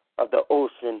beat of the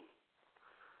ocean.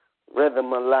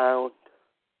 Rhythm aligned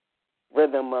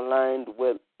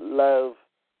with love,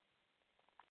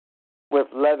 with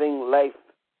loving life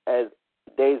as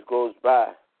days goes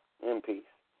by. In peace.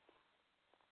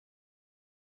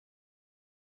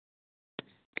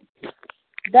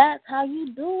 That's how you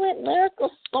do it,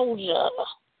 Lyrical Soldier.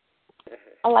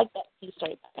 I like that piece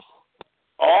right there.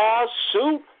 Oh,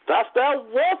 shoot. That's that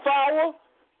wolf hour.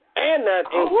 And that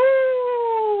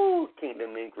Woo!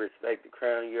 Kingdom Ink, respect the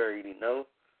crown. You already know.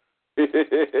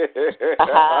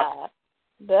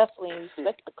 Definitely.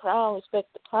 Respect the crown.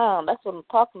 Respect the crown. That's what I'm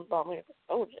talking about, Lyrical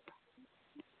Soldier.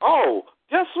 Oh,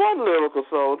 guess what, Lyrical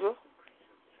Soldier?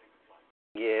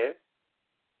 Yeah.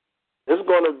 It's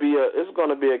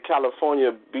gonna be a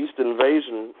California beast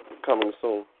invasion coming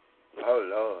soon. Oh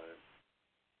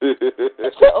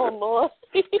Oh, Lord.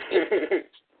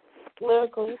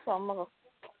 Lyrical, you something else.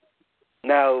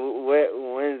 Now,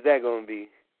 when's that gonna be?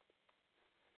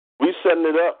 We setting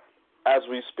it up. as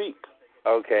we speak.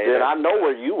 Okay. Then I know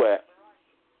where you at.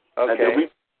 Okay. And then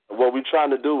what we trying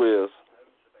to do is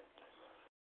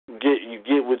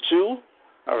get with you.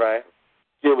 All right.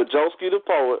 Get with Joski the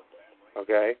poet.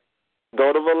 Okay.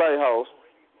 Go to Vallejo.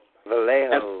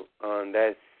 Vallejo.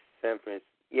 That's San Francisco.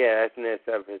 Yeah, that's near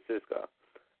San Francisco.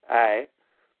 All right.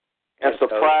 And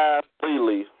surprise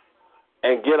Lily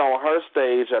and get on her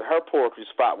stage at her poetry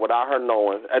spot without her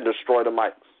knowing and destroy the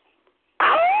mics.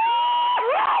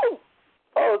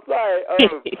 Oh, sorry.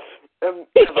 If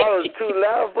I was too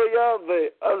loud for y'all,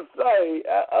 but I'm sorry.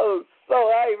 I was so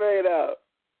hyped right now.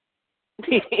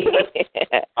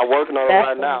 I'm working on it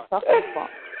right now.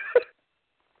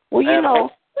 Well, you know,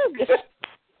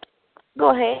 go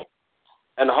ahead.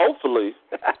 And hopefully,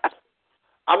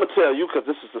 I'm going to tell you because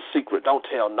this is a secret. Don't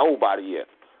tell nobody yet.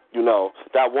 You know,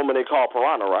 that woman they call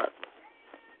Piranha, right?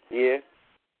 Yeah.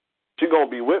 She going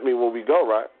to be with me when we go,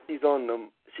 right? She's on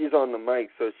the mic,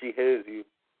 so she hears you.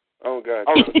 Oh, God.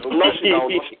 Oh, no, she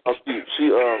don't. She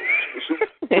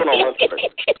went on lunch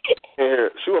break.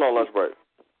 She went on lunch break.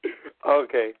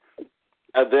 Okay.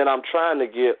 And then I'm trying to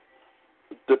get,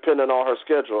 depending on her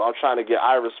schedule, I'm trying to get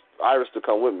Iris to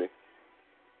come with me.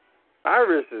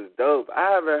 Iris is dope. I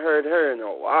haven't heard her in a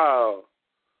while.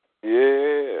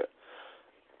 Yeah.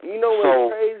 You know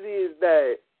what's crazy is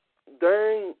that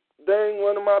during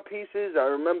one of my pieces, I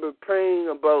remember praying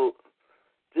about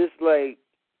just like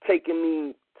taking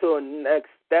me to a next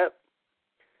step,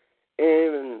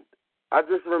 and I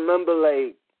just remember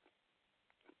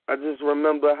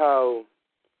how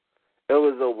it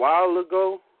was a while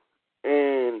ago,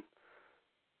 and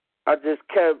I just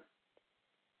kept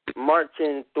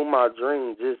marching through my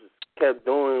dreams, just kept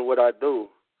doing what I do,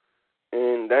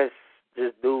 and that's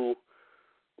just do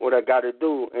what I got to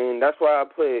do, and that's why I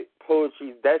put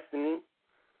Poetry's Destiny,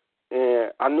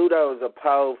 and I knew that was a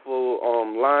powerful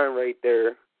line right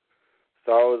there,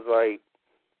 so I was like,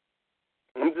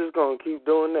 I'm just going to keep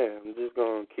doing that. I'm just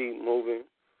going to keep moving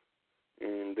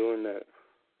and doing that.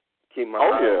 Keep my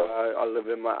I live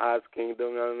in my eyes kingdom,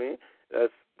 you know what I mean?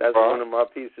 That's one of my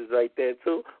pieces right there,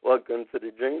 too. Welcome to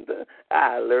the Dream.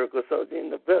 Lyrical Soldier in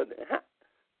the building.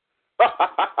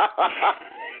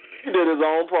 He did his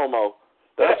own promo.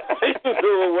 That's how you do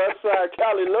a Westside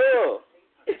Cali love.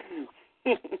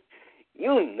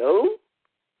 You know.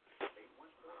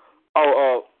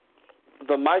 Oh,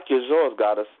 the mic is yours,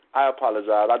 Goddess. I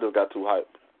apologize. I just got too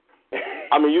hyped.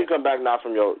 I mean, you can come back now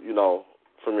from your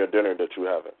dinner that you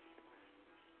having.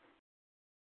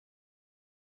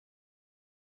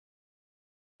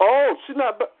 Oh, she's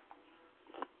not back.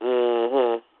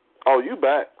 Mm-hmm. Oh, you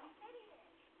back.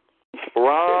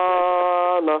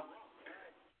 Piranha.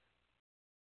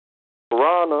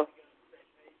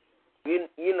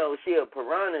 You know, she a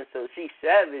piranha, so she's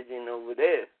savaging over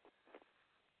there.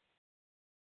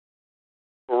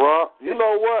 You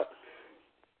know what?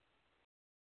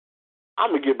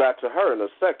 I'm going to get back to her in a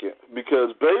second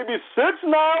because baby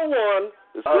 691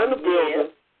 is in the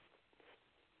building.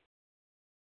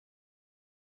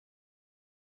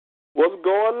 What's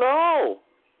going on?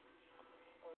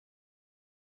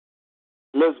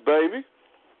 Miss Baby?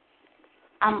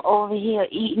 I'm over here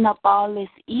eating up all this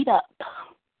eat up.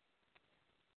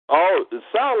 Oh, it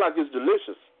sounds like it's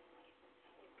delicious.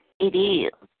 It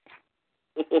is.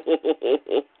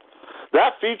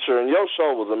 That feature in your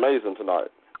show was amazing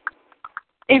tonight.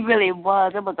 It really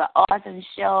was. It was an awesome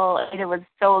show, and it was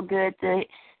so good to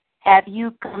have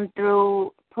you come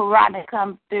through, Piranha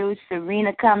come through,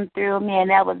 Serena come through. Man,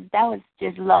 that was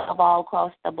just love all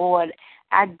across the board.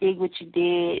 I dig what you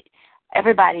did.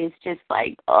 Everybody is just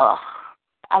like, ugh.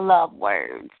 I love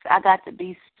words. I got to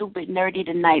be stupid nerdy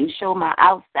tonight and show my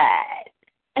outside.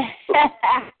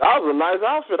 That was a nice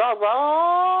outfit. I was like,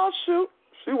 oh, shoot.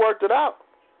 She worked it out.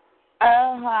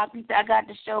 I got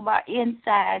to show my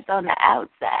insides on the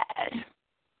outside.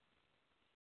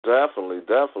 Definitely.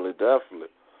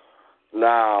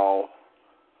 Now,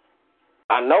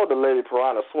 I know the lady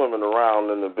Piranha swimming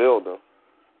around in the building.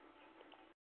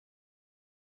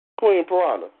 Queen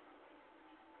Piranha.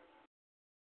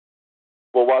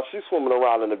 Well, while she's swimming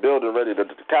around in the building ready to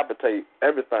decapitate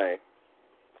everything,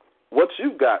 what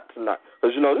you got tonight?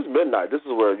 Because, this is midnight. This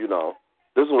is where, this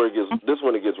is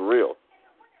when it gets real.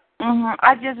 Mm-hmm.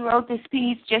 I just wrote this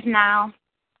piece just now,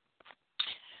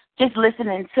 just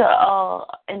listening to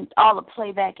and all the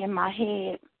playback in my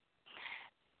head.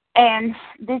 And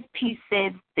this piece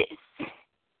says this,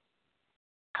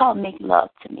 called Make Love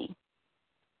to Me.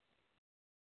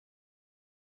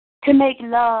 To make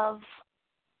love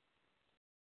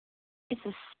is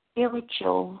a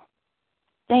spiritual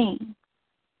thing.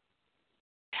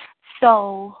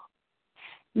 So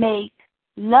make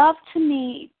Love to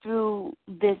me through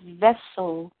this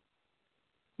vessel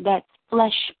that's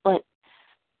flesh, but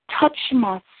touch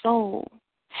my soul.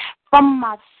 From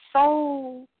my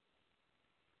soul,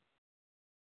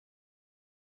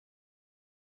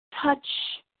 touch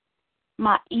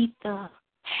my ether.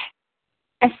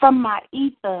 And from my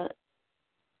ether,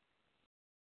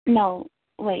 no,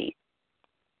 wait.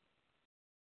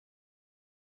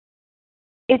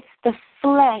 It's the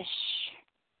flesh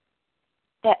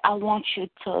that I want you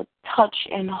to touch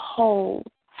and hold.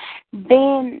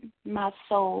 Then my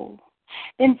soul.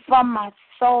 Then from my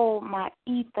soul, my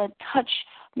ether, touch,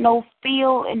 no,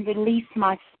 feel and release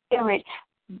my spirit.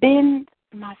 Bend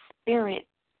my spirit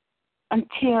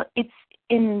until its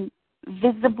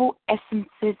invisible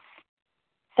essences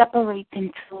separate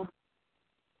into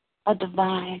a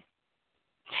divine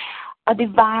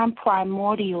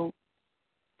primordial,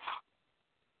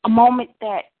 a moment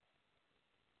that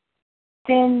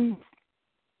sends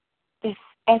this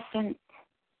essence,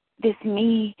 this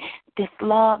me, this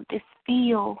love, this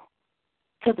feel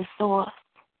to the source.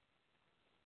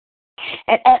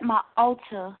 And at my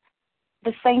altar,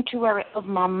 the sanctuary of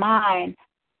my mind,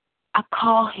 I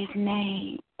call his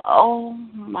name. Oh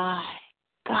my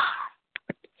God.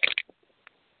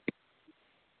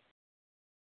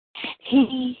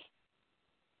 He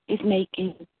is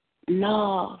making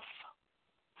love.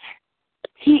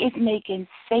 He is making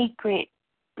sacred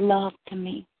love to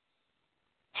me.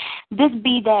 This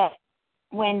be that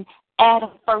when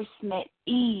Adam first met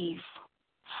Eve,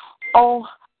 oh,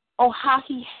 how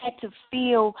he had to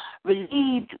feel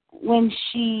relieved when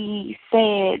she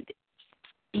said,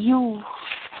 you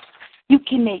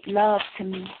can make love to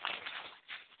me.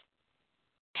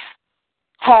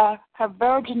 Her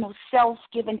virginal self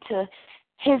given to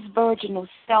his virginal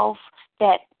self,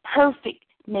 that perfect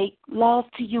make love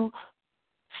to you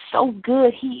so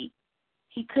good he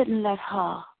couldn't let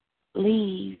her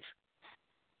leave.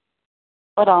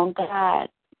 But on God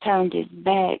turned his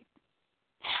back.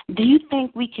 Do you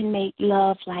think we can make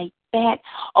love like that?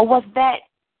 Or was that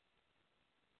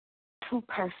too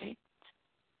perfect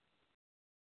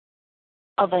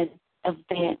of an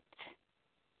event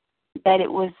that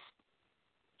it was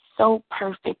so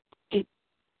perfect it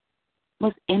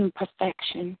was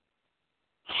imperfection?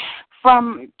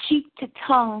 From cheek to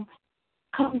tongue,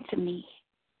 come to me.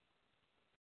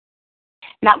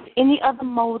 Not with any other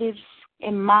motives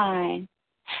in mind.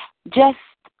 Just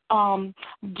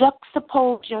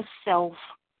juxtapose yourself,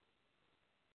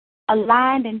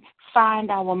 align and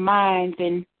find our minds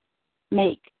and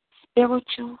make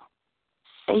spiritual,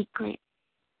 sacred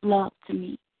love to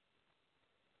me.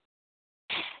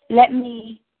 Let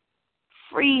me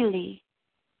freely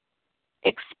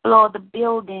explore the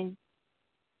building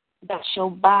that's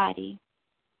your body,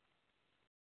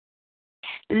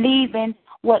 leaving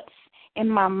what's in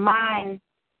my mind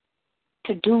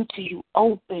to do to you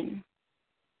open.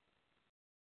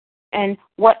 And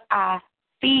what I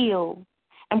feel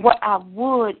and what I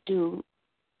would do,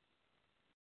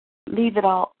 leave it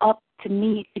all up to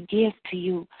me to give to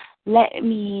you. Let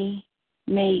me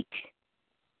make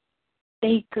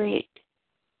sacred,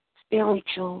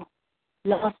 spiritual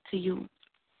love to you.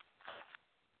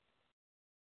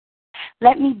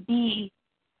 Let me be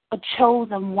a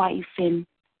chosen wife in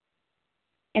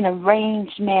an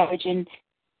arranged marriage and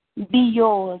be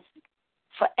yours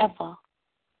forever.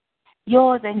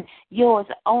 Yours and yours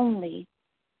only.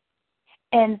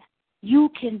 And you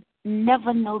can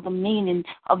never know the meaning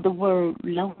of the word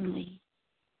lonely.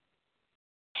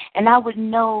 And I would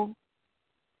know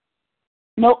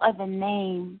no other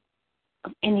name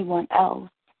of anyone else.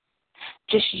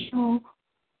 Just you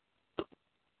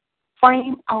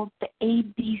frame out the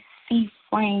ABC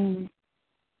frame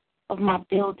of my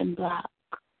building block.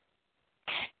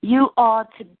 You are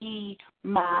to be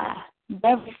my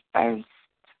very first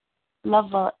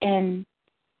lover, and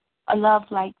a love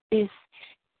like this,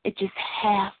 it just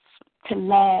has to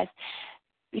last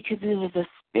because it was a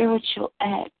spiritual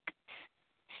act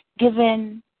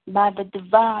given by the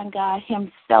divine God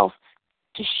himself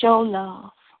to show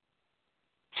love,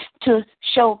 to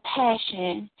show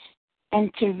passion,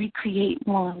 and to recreate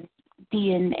one's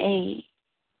DNA.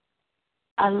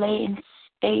 I lay in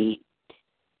state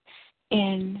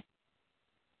in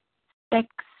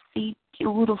sexy,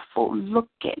 beautiful, look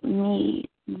at me,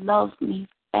 love me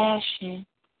fashion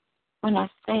when I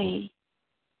say,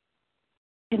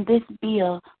 can this be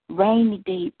a rainy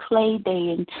day, play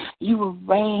day, and you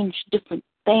arrange different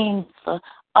things for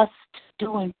us to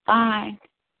do and find?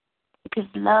 Because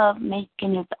love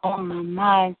making is on my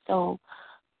mind, so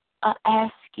I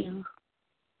ask you,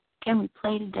 can we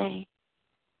play today?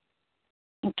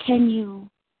 And can you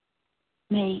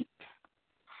make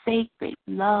sacred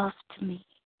love to me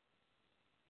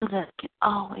so that it can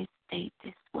always stay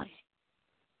this way.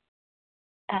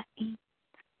 I eat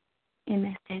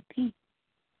MSAP.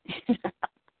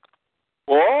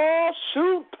 Oh,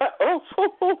 shoot.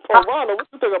 Piranha, what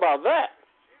you think about that?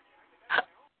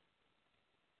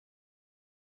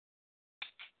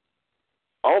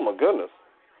 Oh, my goodness.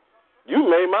 You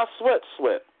made my sweat.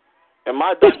 And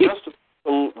my digestive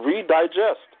system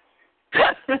redigest.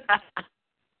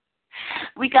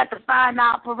 We got to find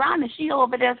out Piranha. She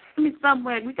over there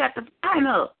somewhere. We got to find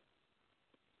her.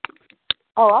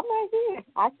 Oh, I'm right here.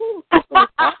 I can.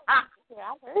 I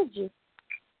heard you.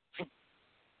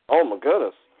 Oh, my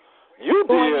goodness. You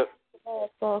did.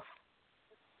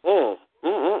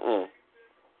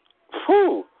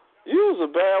 Phew. You was a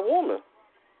bad woman.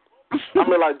 I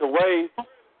mean, like, the way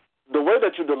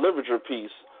that you delivered your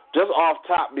piece, just off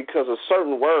top because of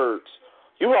certain words,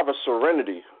 you have a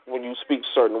serenity when you speak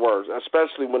certain words,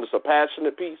 especially when it's a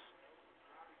passionate piece,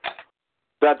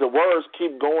 that the words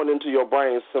keep going into your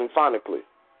brain symphonically.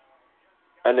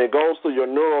 And it goes through your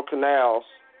neural canals,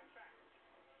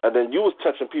 and then you was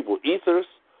touching people's ethers,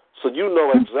 so you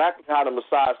know exactly how to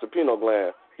massage the pineal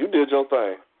gland. You did your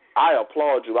thing. I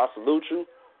applaud you. I salute you.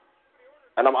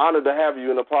 And I'm honored to have you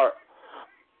in a part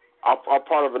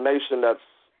of a nation that's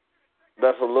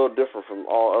a little different from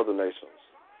all other nations.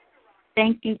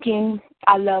 Thank you, King.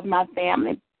 I love my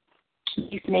family.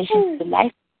 BEASTNation for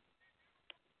life.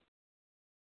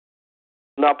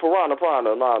 Now, Piranha, KK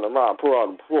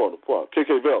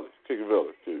Valley.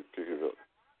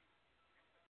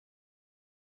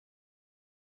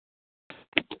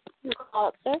 You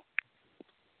called, sir?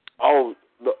 Oh,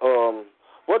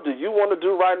 what do you want to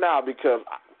do right now? Because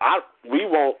we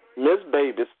want Miss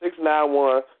Baby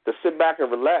 691 to sit back and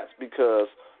relax because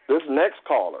this next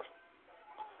caller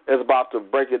is about to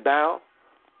break it down.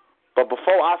 But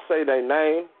before I say their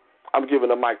name, I'm giving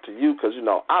the mic to you because, you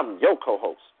know, I'm your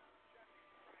co-host.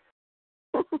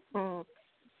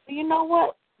 You know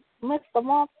what, Mr.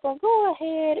 Monster, go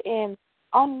ahead and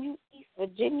unmute East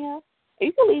Virginia.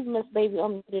 You can leave Miss Baby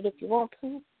unmuted if you want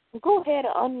to. Go ahead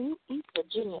and unmute East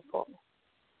Virginia for me.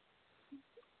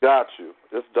 Got you.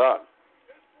 It's done.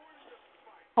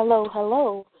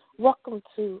 Hello. Welcome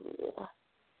to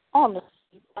On the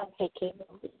Street. I'm KK.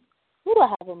 Who do I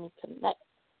have with me tonight?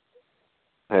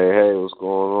 Hey, what's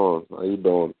going on? How you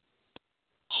doing?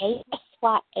 Hey,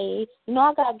 SYA. You know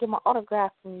I gotta get my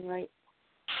autograph from you, right?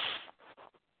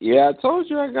 Yeah, I told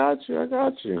you I got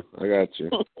you.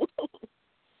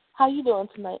 How you doing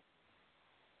tonight?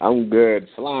 I'm good.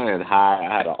 Flying high. I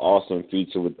had an awesome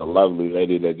feature with the lovely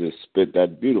lady that just spit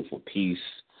that beautiful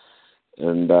piece.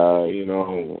 And, you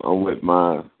know, I'm with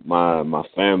my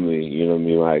family, you know what I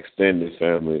mean, my extended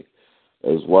family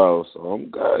as well. So I'm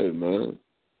good, man.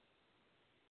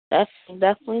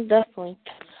 Definitely.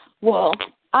 Well,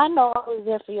 I know I was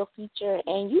there for your feature,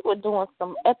 and you were doing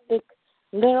some epic,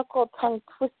 lyrical,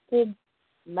 tongue-twisted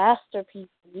masterpieces.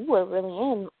 You were really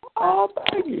in. Oh,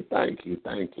 thank you.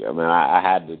 I mean, I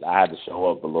had to show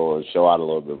out a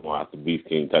little bit more after Beef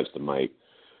King touched the mic.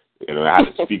 You know, I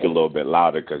had to speak a little bit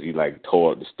louder because he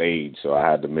tore up the stage, so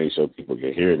I had to make sure people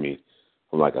could hear me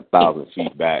from 1,000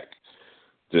 feet back.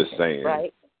 Just saying.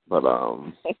 Right. But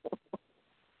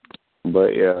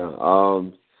yeah,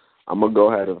 I'm gonna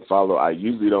go ahead and follow. I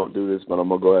usually don't do this, but I'm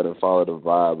gonna go ahead and follow the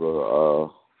vibe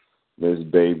of Miss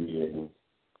Baby and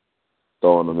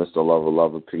throw on the Mr.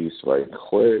 Lover piece right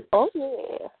quick. Oh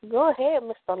yeah, go ahead,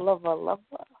 Mr. Lover.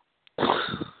 All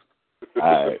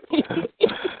right.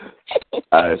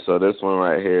 So this one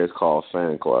right here is called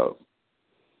Fan Club.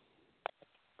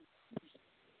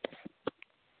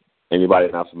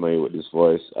 Anybody not familiar with this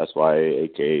voice? SYA,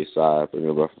 a.k.a. Psy, bringing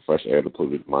a breath of fresh air to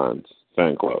polluted minds.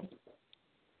 Fan Club.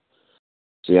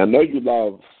 See, I know you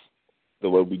love the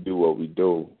way we do what we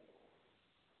do.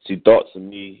 See, thoughts of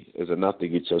me is enough to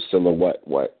get your silhouette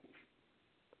wet.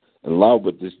 In love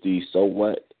with this D so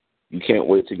wet, you can't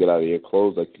wait to get out of your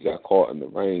clothes like you got caught in the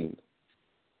rain.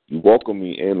 You welcome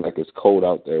me in like it's cold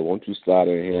out there. Won't you slide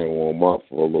in here and warm up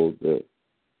for a little bit?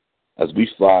 As we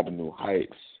fly to new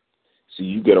heights, see,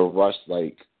 you get a rush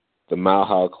like the Mile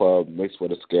High Club mixed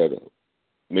with a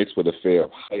fear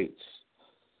of heights.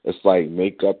 It's like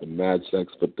makeup and mad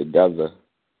sex put together.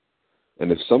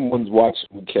 And if someone's watching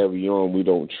we carry on, we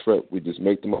don't trip. We just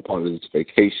make them a part of this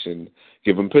vacation,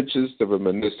 give them pictures to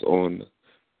reminisce on.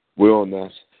 We're on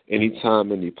that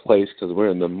anytime, any place, because we're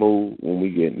in the mood when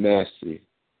we get nasty.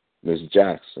 Miss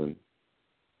Jackson.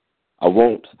 I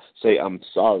won't say I'm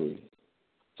sorry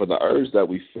for the urge that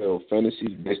we feel,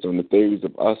 fantasies based on the theories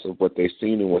of us, of what they've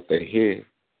seen and what they hear.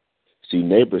 See,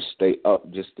 neighbors stay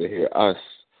up just to hear us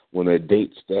when their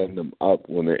dates stand them up,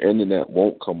 when their internet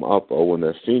won't come up, or when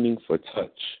they're fiending for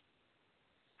touch.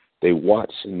 They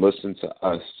watch and listen to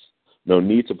us. No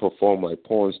need to perform like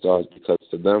porn stars because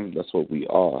to them, that's what we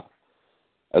are.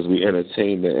 As we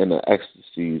entertain their inner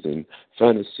ecstasies and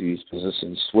fantasies,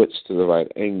 position switch to the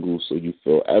right angle so you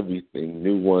feel everything,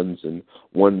 new ones and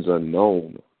ones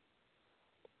unknown.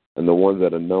 And the ones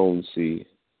that are known, see,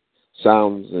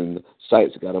 sounds and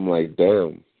sights got them like,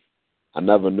 damn, I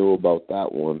never knew about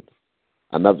that one.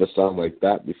 I never sound like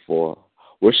that before.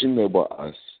 Wishing they were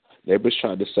us. Neighbors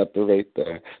tried to separate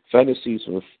their fantasies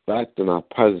from fact in our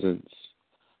presence.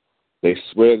 They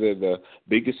swear they're the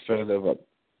biggest fan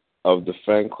of the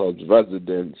fan club's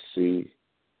residency.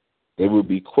 They would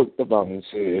be quick to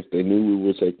volunteer if they knew we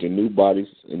were taking new bodies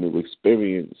and new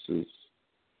experiences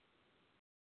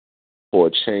for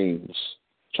a change.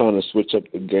 Trying to switch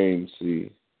up the game,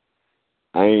 see.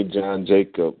 I ain't John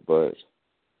Jacob, but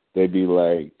they be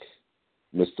like,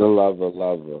 Mr.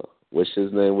 Lover. Wish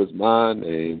his name was my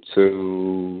name,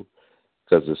 too.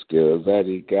 Because the skills that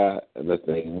he got and the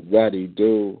things that he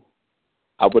do.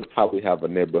 I would probably have a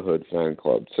neighborhood fan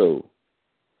club, too.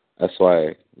 That's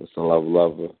why Mr.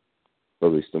 Lover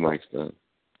released the mic stand.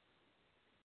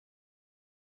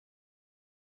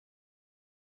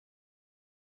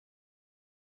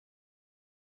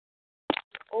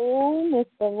 Oh,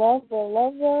 Mr.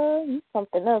 Lover, you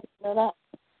something else, you know that?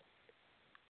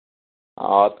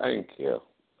 Oh, thank you.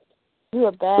 You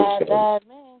a bad man.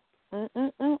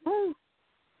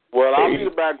 Well, I'll be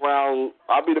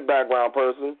the background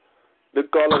person. They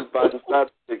call him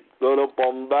fantastic, little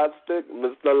bombastic,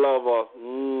 Mr.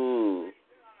 Lover.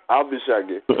 I'll be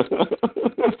Shaggy.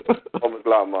 Thomas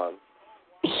Glattman.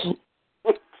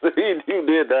 You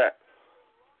did that.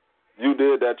 You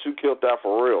killed that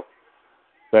for real.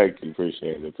 Thank you.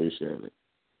 Appreciate it.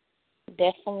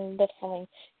 Definitely.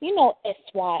 You know,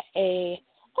 SYA.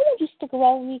 I want you to stick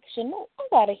around with me because, you know, I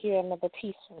got to hear another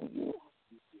piece from you.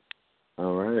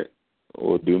 All right.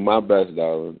 We'll do my best,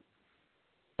 darling.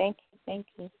 Thank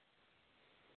you.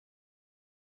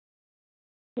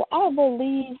 Well, I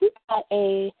believe we got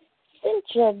a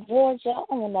Central Georgia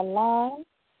on the line.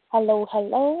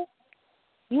 Hello.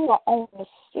 You are on the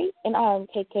street, and I am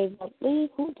KK Bentley.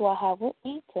 Who do I have with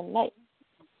me tonight?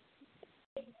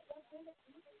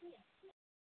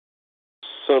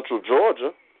 Central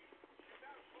Georgia.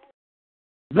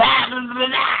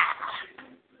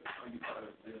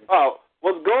 Oh,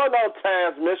 what's going on,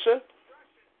 Transmission?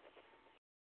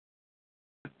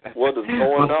 What is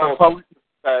going on,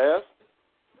 Taz?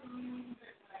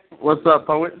 What's up,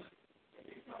 poet?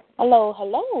 Hello.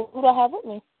 Who do I have with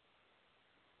me?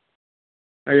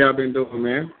 How y'all been doing,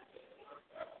 man?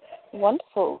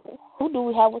 Wonderful. Who do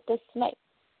we have with us tonight?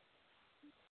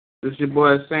 This is your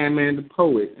boy Sandman the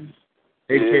Poet,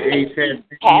 a.k.a. Taz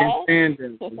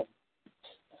Sandman,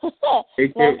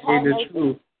 a.k.a. The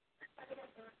Truth.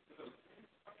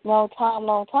 Long time.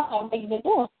 What you been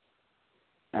doing?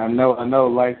 I know.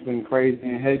 Life's been crazy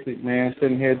and hectic, man.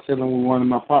 Sitting here chilling with one of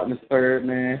my partners, Third,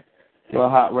 man. A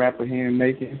hot rapper here in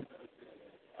Macon.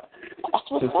 That's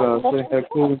what's Just up. sitting here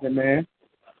cool with it, man.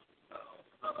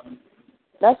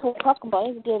 That's what I'm talking about.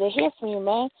 It's good to hear from you,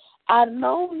 man. I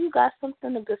know you got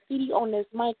something to graffiti on this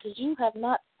mic because you have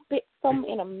not spit something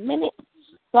in a minute.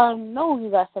 So I know you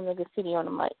got something to graffiti on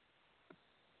the mic.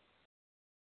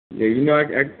 Yeah, you know,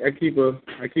 I keep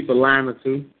a line or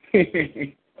two.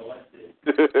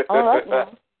 All right,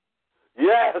 man.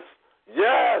 Yes.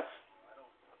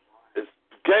 It's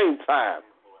game time.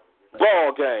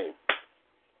 Ball game.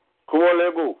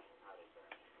 Coolable.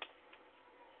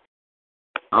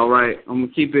 All right, I'm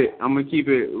gonna keep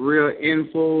it real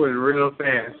info and real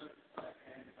fast.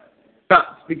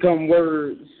 Thoughts become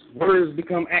words. Words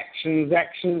become actions.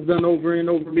 Actions done over and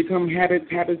over become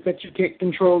habits. Habits that you can't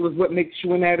control is what makes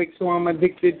you an addict. So I'm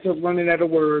addicted to running out of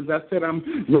words. I said I'm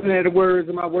running out of words,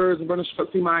 and my words are running short.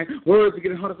 See, my words are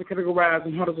getting harder to categorize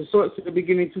and harder to sort. So they're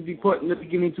beginning to depart.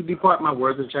 My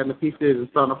words are trying to pieces and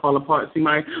starting to fall apart. See,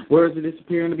 my words are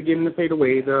disappearing and beginning to fade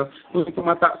away. Looking for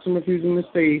my thoughts and refusing to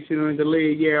stay. Sitting in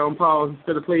delay, on pause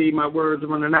instead of play. My words are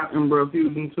running out and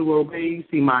refusing to obey.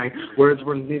 See, my words are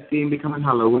running empty and becoming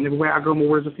hollow. And everywhere I go, my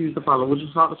words refuse to follow, which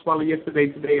was hard to swallow yesterday,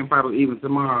 today, and probably even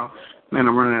tomorrow. Man,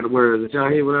 I'm running out of words. Did y'all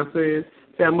hear what I said?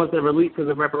 Said I must have relief because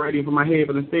of evaporating from my head,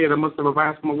 but instead I must have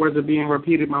revised for my words are being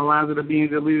repeated. My lines that are being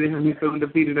deleted has me feeling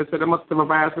defeated. I said I must have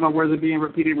revised for my words are being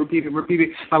repeated.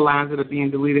 My lines that are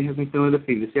being deleted has me feeling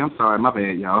defeated. See, I'm sorry, my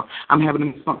bad, y'all. I'm having a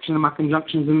misfunction in my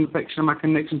conjunctions and infection of my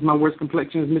connections. My words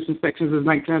complexions, missing sections is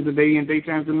night times a day and day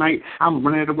times a night. I'm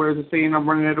running out of words to say and I'm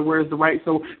running out of words to write.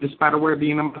 So despite a word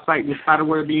being in my sight, despite a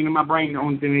word being in my brain, the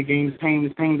only thing that gains pain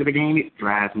is pain that I gain. It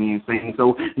drives me insane.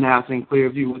 So now it's in clear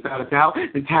view without a doubt.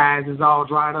 The ties is all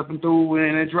dried up and through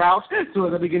in a drought. So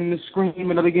as I begin to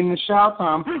scream and I begin to shout,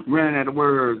 I'm running out of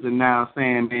words, and now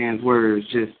Sandman's words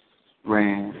just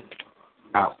ran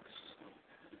out.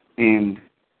 And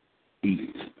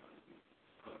eat.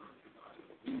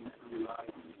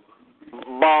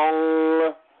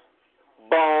 Bong.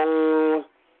 Bong.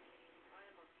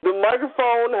 The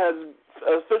microphone has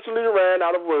officially ran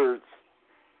out of words.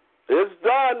 It's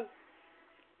done.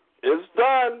 It's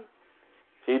done.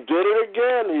 He did it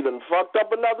again. He done fucked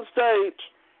up another stage.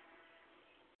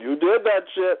 You did that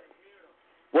shit.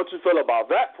 What you feel about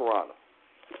that, Piranha?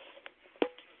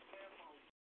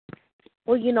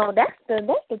 Well, you know, that's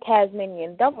the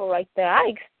Tasmanian devil right there. I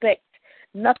expect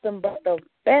nothing but the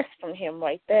best from him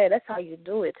right there. That's how you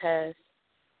do it, Taz.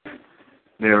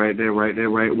 They're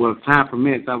right. Well, if time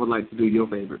permits, I would like to do your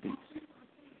favorite piece.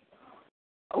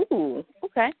 Ooh,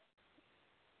 okay.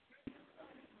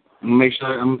 I'm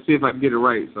gonna see if I can get it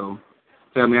right, so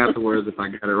tell me afterwards if I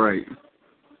got it right.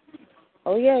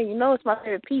 Oh, yeah, you know it's my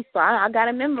favorite piece, so I got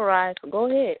it memorized, so go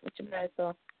ahead. What you got,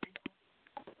 so?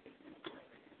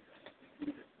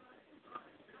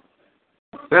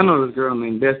 I know this girl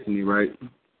named Destiny, right?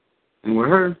 And with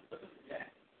her,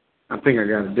 I think I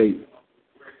got a date.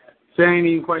 See, I ain't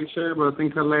even quite sure, but I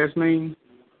think her last name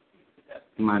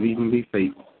might even be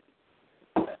Fate.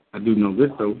 I do know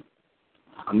this, though.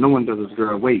 No one does this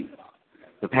girl wait.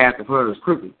 The path of her is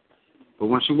crooked. But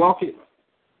once you walk it,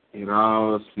 it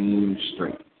all seems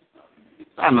straight.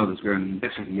 I know this girl named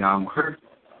Destiny, y'all. With her,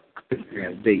 I think I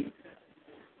got a date.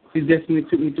 See, Destiny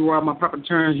took me through all my proper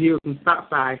turns, yields, and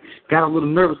stops. I got a little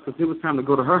nervous because it was time to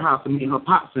go to her house and meet her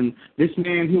pops. And this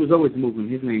man, he was always moving.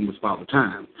 His name was Father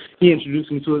Time. He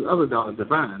introduced me to his other daughter,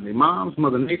 Divine. Their mom's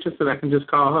Mother Nature said I can just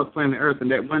call her Planet Earth,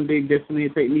 and that one day Destiny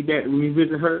would take me back when we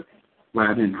visit her. Well,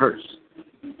 I didn't hurt.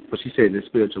 But she said the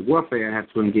spiritual warfare I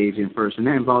have to engage in first, and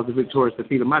that involves the victorious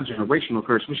defeat of my generational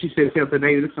curse. But she said, tell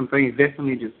today, there's some things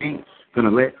Destiny just ain't going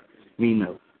to let me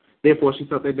know. Therefore, she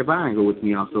felt that Divine go with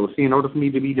me also. See, in order for me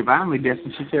to be divinely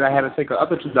destined, she said I had to take her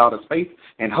other two daughters' faith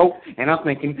and hope, and I'm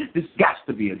thinking, this got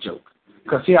to be a joke.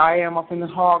 Because here I am up in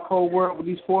this hard, cold world with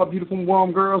these four beautiful,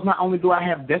 warm girls. Not only do I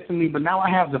have destiny, but now I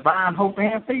have divine hope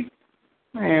and faith.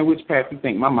 Man, which path you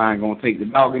think my mind going to take? The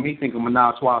dog and me think I'm a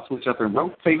now twice switch up and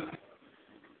rotate.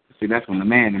 See, that's when the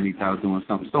man in me thought I was doing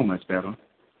something so much better.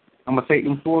 I'm going to take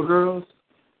them four girls,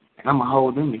 and I'm going to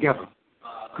hold them together.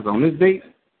 Because on this date,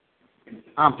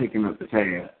 I'm picking up the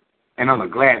tab, and I'm going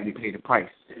to gladly pay the price.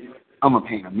 I'm going to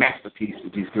paint a masterpiece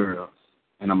with these girls,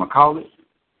 and I'm going to call it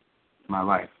my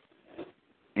life.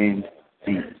 And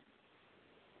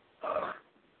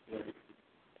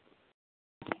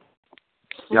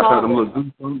y'all felt them little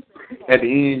goosebumps at the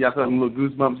end? Y'all felt them little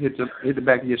goosebumps hit the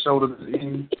back of your shoulders at the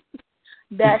end?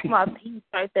 That's my piece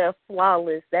right there,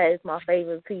 flawless. That is my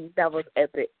favorite piece. That was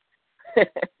epic.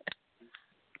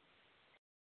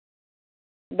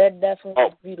 That definitely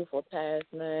was beautiful, Taz,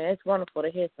 man. It's wonderful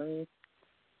to hear from you.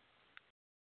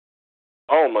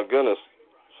 Oh, my goodness.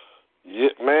 Yeah,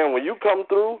 man, when you come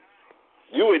through,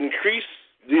 you increase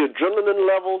the adrenaline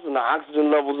levels and the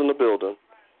oxygen levels in the building.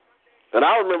 And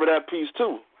I remember that piece,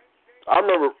 too. I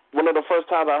remember one of the first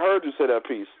times I heard you say that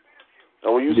piece.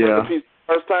 And when you said the piece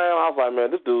the first time, I was like, man,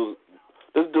 this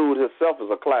dude himself is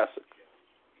a classic.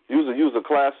 You's a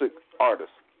classic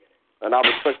artist. And I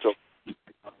respect you.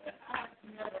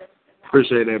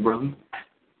 Appreciate that, brother.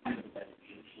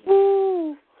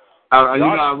 Woo.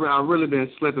 I really been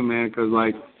slipping, man, because,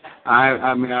 like, I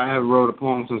have wrote a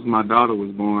poem since my daughter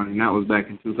was born, and that was back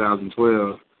in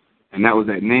 2012. And that was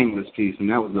that Nameless piece, and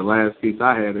that was the last piece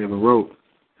I had ever wrote.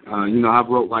 I've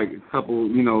wrote, like, a couple,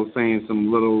 saying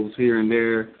some littles here and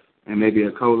there, and maybe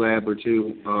a collab or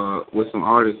two with some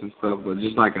artists and stuff, but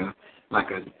just like a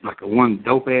one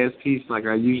dope ass piece like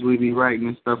I usually be writing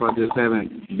and stuff. I just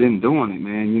haven't been doing it,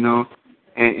 man.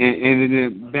 And in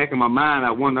the back of my mind,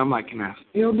 I wonder, I'm like, can I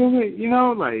still do it?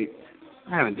 Like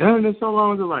I haven't done it in so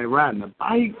long. Just like riding a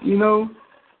bike,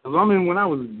 I mean, when I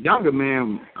was younger,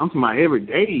 man, I'm talking about every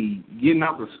day getting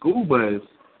out the school bus,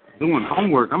 doing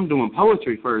homework. I'm doing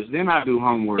poetry first, then I do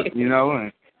homework, and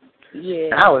yeah.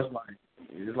 Now it's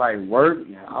like work,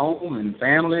 and home, and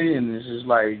family, and it's just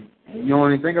like you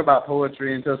don't even think about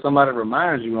poetry until somebody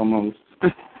reminds you almost.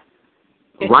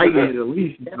 Writing it at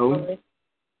least, you know.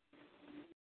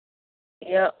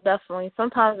 Yep, definitely.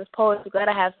 Sometimes as poets, we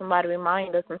gotta have somebody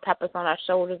remind us and tap us on our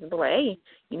shoulders and be like, "Hey,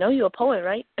 you know you're a poet,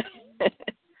 right?"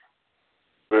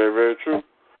 Very, very true.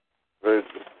 Very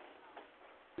true.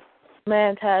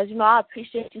 Man, Taz, I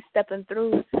appreciate you stepping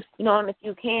through. And if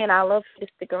you can, I'd love for you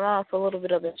to stick around for a little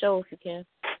bit of the show if you can.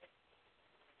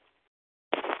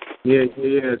 Yeah.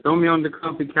 Throw me on the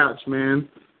comfy couch, man.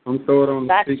 I'm throw it on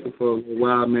the speaker for a little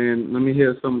while, man. Let me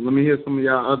hear some of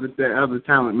y'all other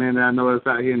talent, man, that I know that's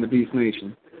out here in the Beast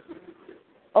Nation.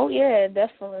 Oh yeah,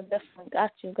 definitely.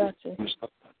 Got you.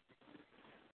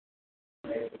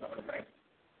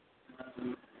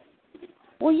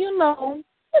 Well,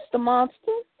 it's the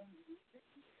monster.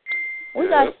 We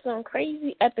got some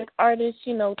crazy epic artists,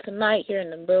 tonight here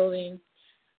in the building.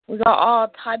 We got all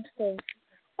types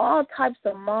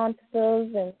of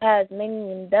monsters and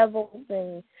Tasmanian devils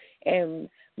and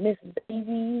Miss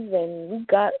Babies, and we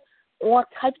got all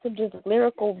types of just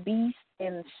lyrical beasts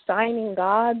and shining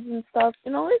gods and stuff.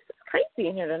 It's crazy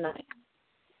in here tonight.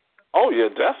 Oh yeah,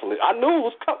 definitely. I knew it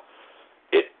was coming.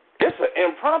 It's an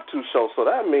impromptu show, so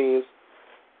that means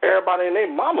everybody and their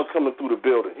mama coming through the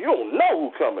building. You don't know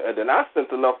who coming. And then I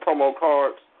sent enough promo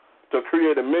cards to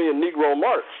create a Million Negro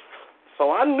merch.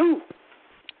 So I knew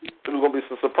there was going to be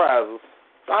some surprises.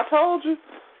 I told you.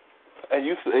 And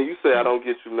you say I don't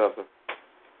get you nothing.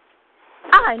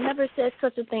 I never said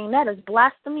such a thing. That is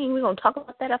blasphemy. We're going to talk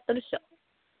about that after the show.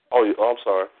 Oh, I'm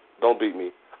sorry. Don't beat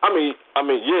me. I mean,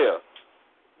 yeah.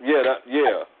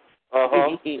 Yeah.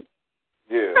 Uh-huh.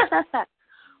 Yeah.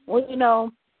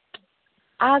 Well,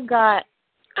 I got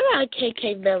a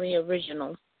KK Belly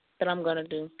original that I'm going to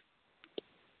do.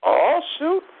 Oh,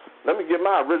 shoot. Let me get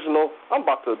my original. I'm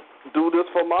about to do this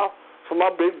for my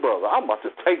big brother. I'm about to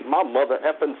take my mother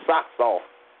effing socks off.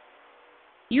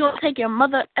 You going to take your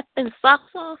mother effing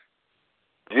socks off?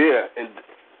 Yeah,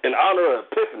 in honor of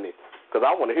Epiphany, because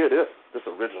I want to hear this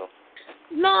original.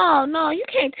 No, you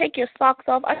can't take your socks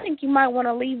off. I think you might want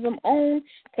to leave them on,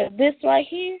 because this right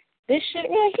here, this shit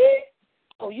right here,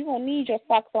 you're going to need your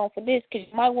socks on for this, because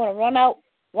you might want to run out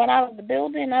of the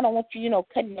building. I don't want you,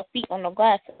 cutting your feet on the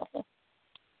glass.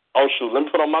 Oh, shoot. Let me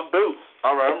put on my boots.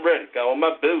 All right, I'm ready. Got on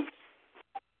my boots.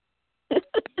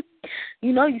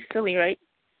 You silly, right?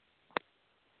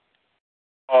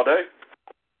 All day.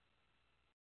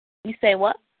 You say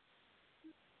what?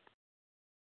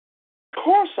 Of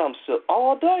course I'm silly.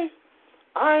 All day.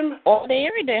 I'm... All day,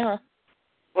 every day, huh?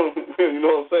 You know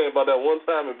what I'm saying about that one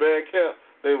time in band camp?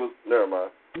 They was... Never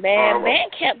mind. Man,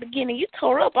 band camp beginning, you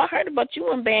tore up. I heard about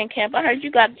you in band camp. I heard you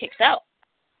got kicked out.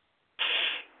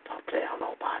 Don't tell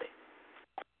nobody.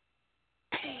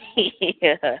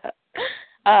 Yeah.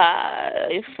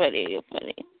 You're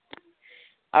funny.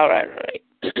 All right.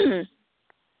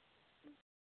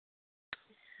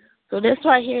 So this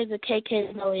right here is a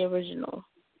KK Belly original.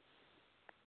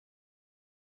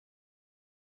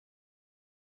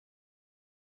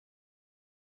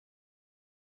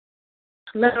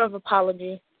 Letter of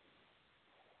apology.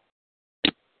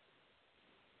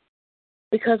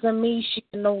 Because of me, she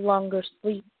can no longer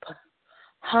sleep.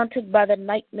 Haunted by the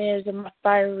nightmares of my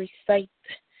fiery sight,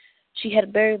 she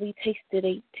had barely tasted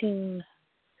 18.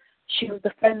 She was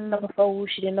the friend of a foe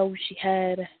she didn't know she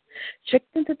had.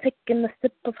 Tricked into taking a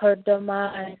sip of her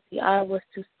demise, the eye was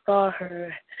to scar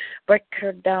her, break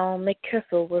her down, make her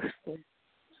feel worthless.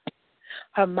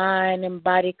 Her mind and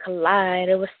body collide.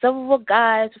 There were several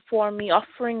guys before me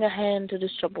offering a hand to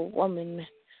this troubled woman,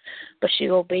 but she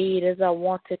obeyed as I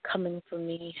wanted coming for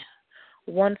me.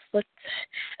 One foot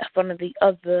in front of the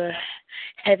other,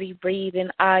 heavy breathing,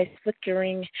 eyes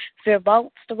flickering, fear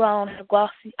bounced around her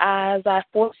glossy eyes. I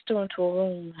forced her into a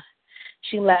room.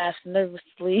 She laughed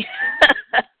nervously,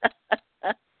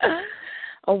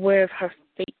 aware of her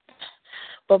fate.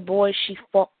 But boy, she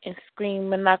fought and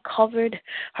screamed, and I covered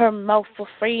her mouth,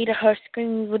 afraid her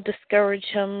screams would discourage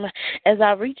him. As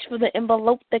I reached for the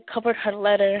envelope that covered her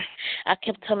letter, I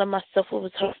kept telling myself it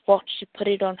was her fault. She put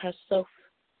it on herself.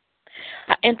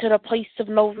 I entered a place of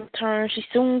no return. She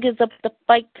soon gives up the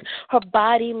fight, her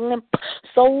body limp,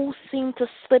 soul seemed to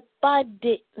slip. I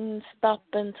didn't stop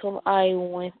until I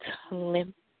went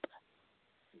limp.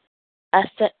 I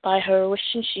sat by her,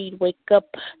 wishing she'd wake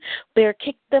up. Fear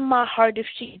kicked in my heart. If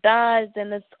she dies,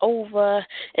 then it's over.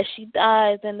 If she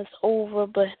dies, then it's over.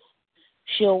 But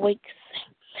she awakes,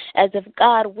 as if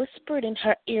God whispered in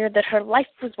her ear that her life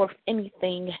was worth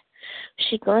anything.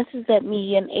 She glances at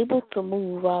me, unable to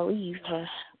move. I leave her.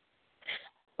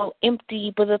 So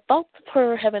empty, but the thoughts of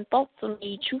her having thoughts of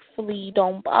me truthfully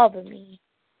don't bother me.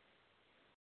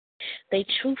 They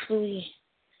truthfully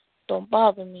don't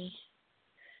bother me.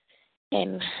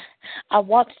 And I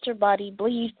watched her body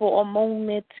bleed for a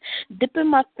moment, dipping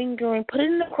my finger and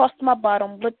putting it across my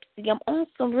bottom lip. See, I'm on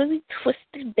some really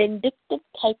twisted, vindictive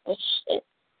type of shit.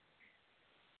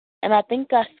 And I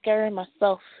think I scared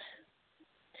myself.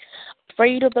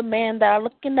 Afraid of the man that I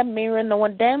look in the mirror,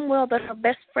 knowing damn well that her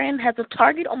best friend has a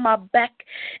target on my back.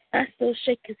 And I still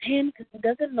shake his hand because he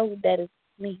doesn't know that it's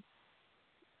me.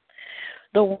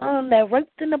 The one that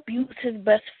raped and abused his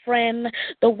best friend.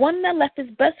 The one that left his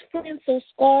best friend so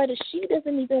scarred that she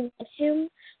doesn't even want him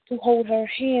to hold her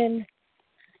hand.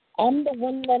 I'm the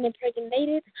one that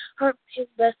impregnated his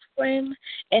best friend,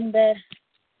 and that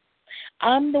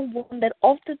I'm the one that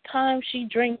oftentimes she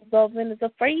drinks of and is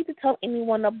afraid to tell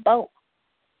anyone about.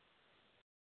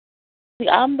 See,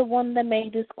 I'm the one that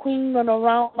made this queen run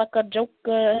around like a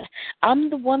joker. I'm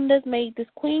the one that made this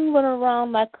queen run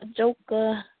around like a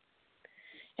joker.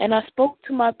 And I spoke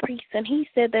to my priest, and he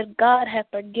said that God had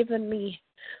forgiven me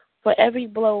for every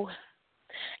blow,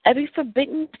 every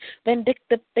forbidden,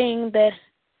 vindictive thing that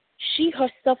she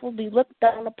herself will be looked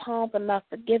down upon for not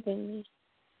forgiving me.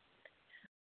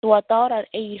 So I thought I'd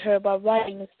aid her by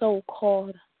writing a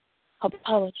so-called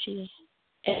apology.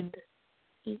 And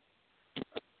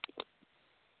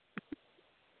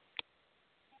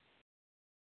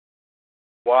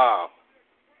wow.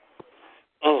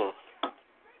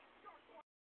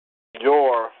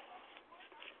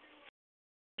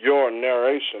 Your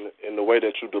narration in the way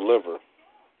that you deliver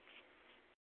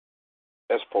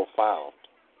is profound.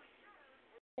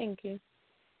 Thank you.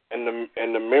 And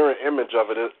the mirror image of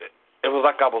it was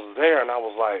like I was there, and I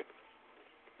was like,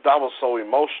 that was so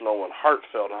emotional and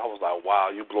heartfelt, and I was like, wow,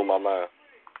 you blew my mind.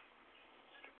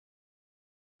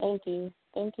 Thank you.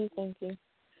 Thank you. Thank you.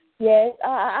 Yes,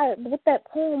 I with that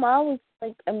poem, I always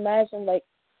like imagine like,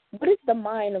 what is the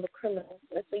mind of a criminal?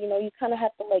 And so you kind of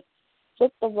have to like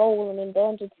flip the role and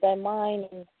indulge into that mind,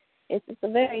 and it's a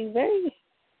very, very,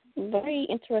 very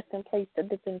interesting place to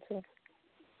dip into.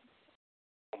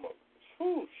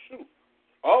 Oh shoot!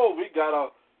 Oh, we got a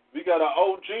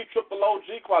OG, triple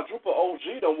OG, quadruple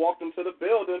OG that walked into the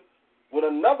building with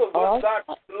another Westside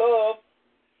Love.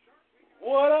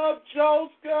 What up,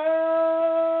 Joska?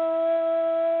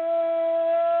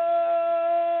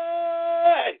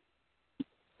 Hey!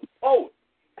 Oh,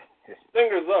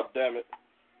 fingers up, damn it.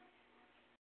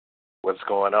 What's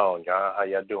going on, y'all? How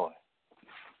y'all doing?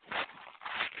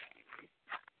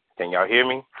 Can y'all hear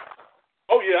me?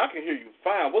 Oh, yeah, I can hear you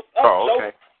fine. What's up, Oh, okay.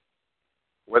 Joe?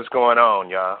 What's going on,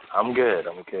 y'all? I'm good.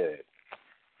 I'm good.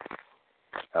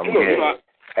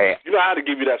 Hey, you know how to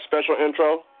give you that special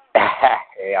intro?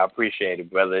 Hey, I appreciate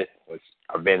it, brother.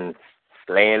 I've been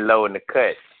laying low in the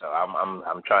cut, so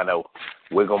I'm trying to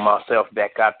wiggle myself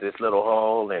back out this little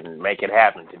hole and make it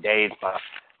happen. Today's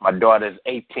my daughter's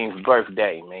 18th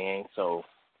birthday, man. So.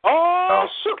 Oh,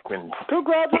 shoot.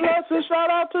 Congratulations. Shout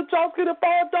out to Joski the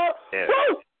father. Yeah.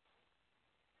 Woo!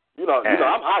 You know,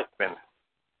 I'm hyped.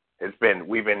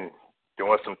 We've been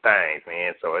doing some things,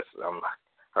 man. So it's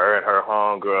her and her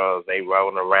homegirls, they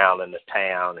rolling around in the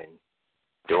town and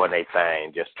doing their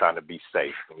thing, just trying to be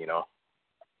safe,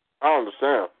 I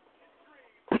understand.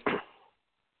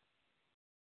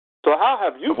 So how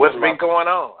have you? What's been going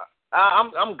on?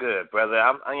 I'm good, brother.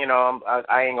 I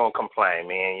ain't gonna complain,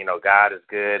 man. God is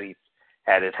good. He's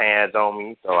had His hands on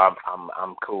me, so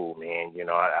I'm cool, man.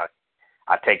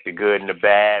 I take the good and the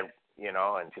bad,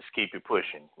 and just keep it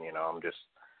pushing. I'm just,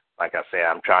 like I said,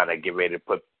 I'm trying to get ready to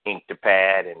put ink to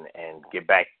pad and get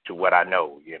back to what I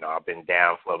know. I've been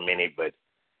down for a minute, but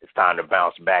it's time to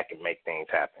bounce back and make things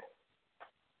happen.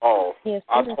 Oh, yes,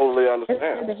 I totally understand.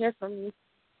 It's good to hear from you.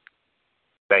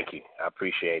 Thank you. I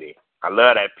appreciate it. I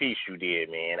love that piece you did,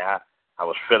 man. I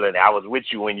was feeling it. I was with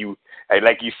you when you,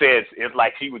 like you said, it's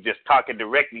like he was just talking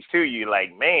directly to you. Like,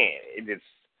 man, it just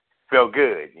felt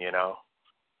good,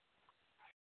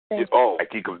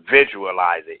 Like you could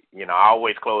visualize it. I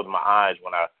always close my eyes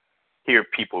when I hear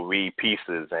people read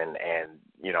pieces, and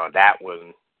that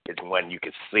one is when you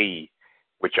could see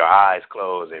with your eyes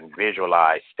closed and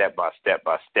visualize step by step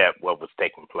by step what was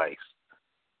taking place.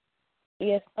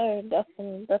 Yes, sir.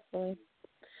 Definitely.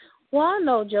 Well, I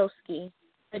know, Joski,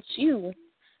 that you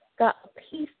got a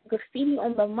piece of graffiti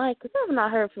on the mic, because I've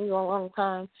not heard from you in a long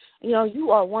time.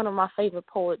 You are one of my favorite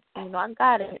poets. I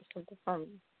got to hear something from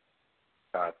you.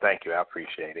 Thank you. I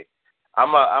appreciate it.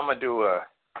 I'm gonna do a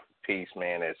piece,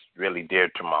 man, that's really dear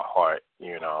to my heart.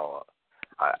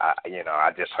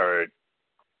 I just heard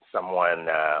someone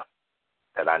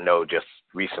that I know just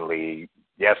recently,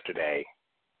 yesterday,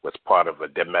 was part of a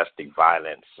domestic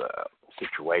violence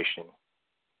situation,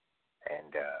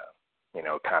 and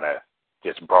kind of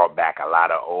just brought back a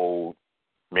lot of old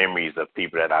memories of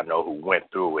people that I know who went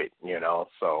through it,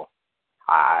 So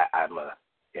I'm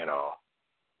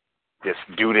just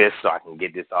do this so I can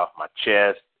get this off my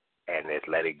chest and just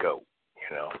let it go,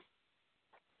 So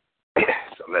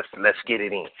let's get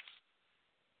it in.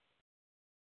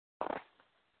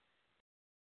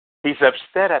 He's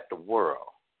upset at the world,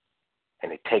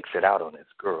 and it takes it out on his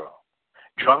girl.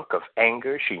 Drunk of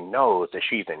anger, she knows that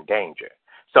she's in danger.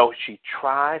 So she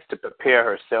tries to prepare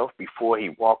herself before he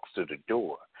walks through the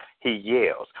door. He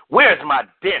yells, "Where's my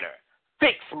dinner?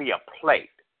 Fix me a plate."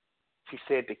 She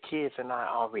said, "The kids and I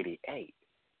already ate.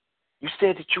 You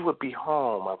said that you would be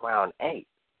home around 8.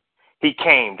 He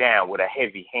came down with a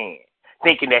heavy hand,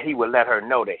 thinking that he would let her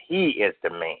know that he is the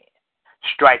man,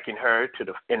 striking her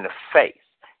in the face.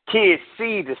 Kids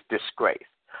see this disgrace.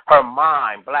 Her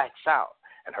mind blacks out,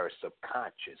 and her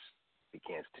subconscious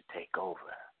begins to take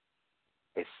over.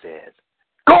 It says,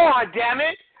 "Go on, damn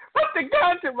it! Put the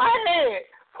gun to my head.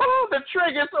 Pull the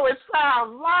trigger so it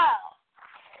sounds loud.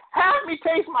 Have me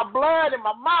taste my blood in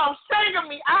my mouth. Strangle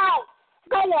me out.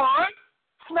 Go on.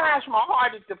 Smash my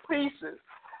heart into pieces.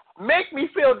 Make me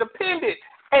feel dependent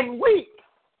and weak."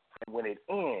 And when it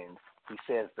ends, he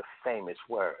says the famous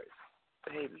words,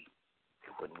 "Baby,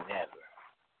 it would never,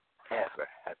 ever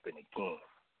happen again."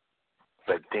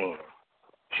 But then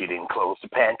she didn't close the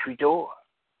pantry door.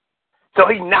 So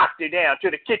he knocked her down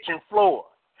to the kitchen floor.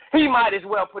 He might as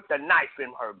well put the knife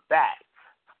in her back.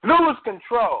 Lose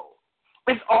control.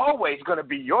 It's always going to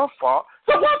be your fault,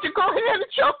 so why don't you go ahead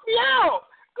and choke me out?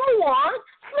 Go on,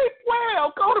 sleep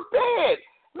well, go to bed.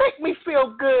 Make me feel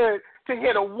good to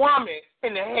hit a woman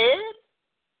in the head.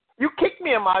 You kicked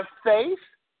me in my face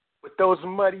with those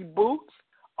muddy boots,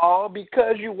 all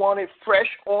because you wanted fresh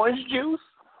orange juice,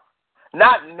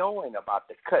 not knowing about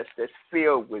the cuts that's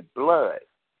filled with blood.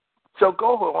 So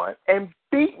go on and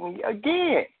beat me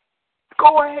again.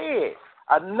 Go ahead.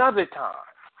 Another time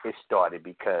it started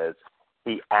because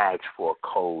he asked for a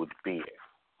cold beer.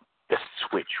 The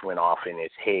switch went off in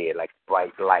his head like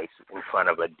bright lights in front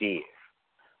of a deer.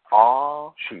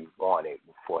 All she wanted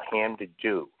for him to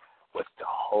do was to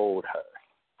hold her,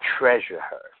 treasure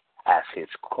her as his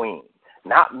queen,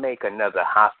 not make another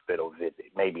hospital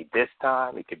visit. Maybe this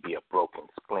time it could be a broken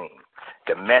spleen.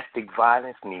 Domestic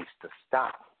violence needs to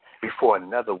stop before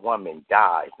another woman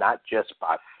dies, not just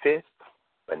by fist,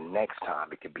 but next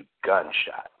time it could be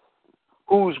gunshot.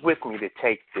 Who's with me to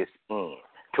take this in,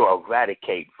 to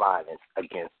eradicate violence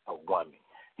against a woman?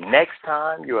 Next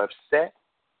time you're upset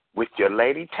with your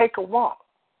lady, take a walk,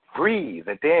 breathe,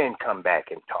 and then come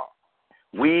back and talk.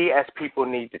 We as people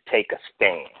need to take a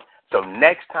stand. So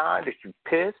next time that you're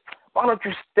pissed, why don't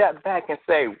you step back and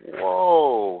say,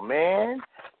 "Whoa, man,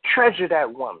 treasure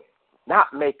that woman."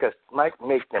 Not make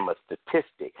them a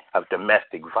statistic of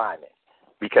domestic violence.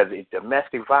 Because if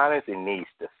domestic violence, it needs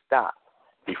to stop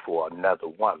before another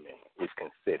woman is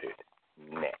considered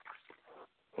next.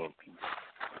 In peace.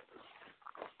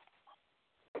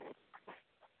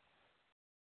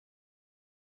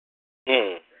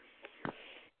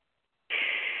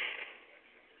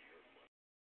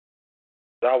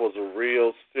 That was a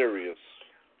real serious,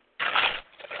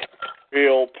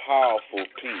 real powerful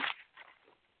piece.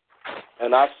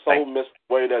 And I so miss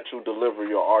the way that you deliver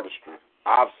your artistry.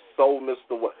 I've so missed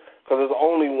the way, because there's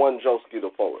only one Joski the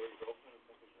poet.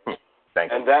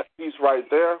 Thank you. And that piece right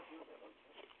there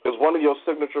is one of your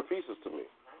signature pieces to me,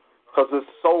 because it's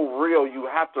so real. You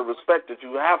have to respect it.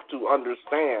 You have to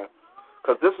understand,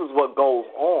 because this is what goes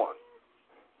on.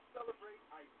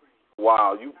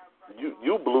 Wow, you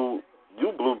blew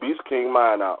Beast King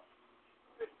mine out,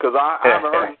 because I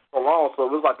haven't heard it so long. So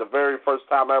it was like the very first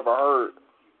time I ever heard.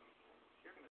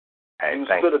 You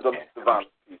spit a domestic violence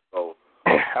piece. So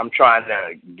I'm trying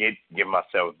to get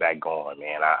myself back going,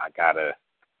 man. I gotta,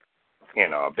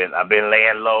 I've been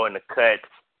laying low in the cuts,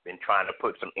 been trying to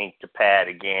put some ink to pad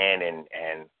again,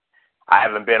 and I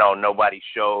haven't been on nobody's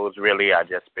shows really. I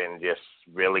just been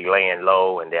really laying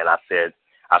low, and then I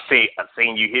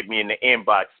seen you hit me in the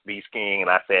inbox, Beast King, and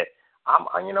I said,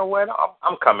 you know what?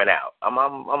 I'm coming out. I'm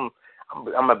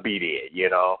gonna be there,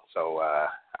 So I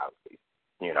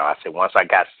said once I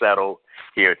got settled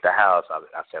here at the house,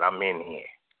 I said I'm in here.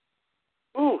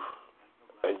 Ooh,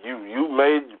 and you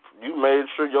made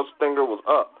sure your stinger was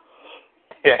up.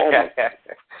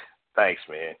 Thanks,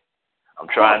 man. I'm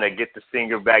trying to get the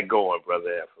singer back going,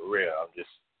 brother. For real, I'm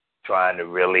just trying to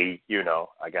really,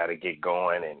 I got to get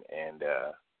going, and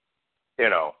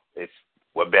it's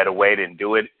what better way than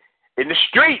do it in the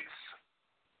streets.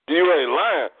 You ain't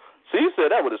lying. See, he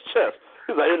said that with his chest.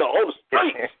 He's like, on the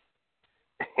streets.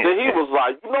 Then he was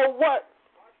like, you know what?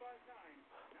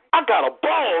 I got a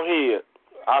bald head.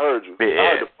 I heard you. Yeah. I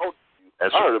heard the I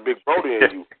heard a big Brody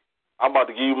in you. I'm about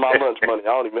to give you my lunch money. I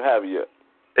don't even have it yet.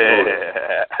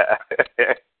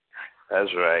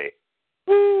 That's right.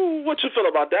 Ooh, what you feel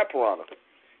about that, Piranha?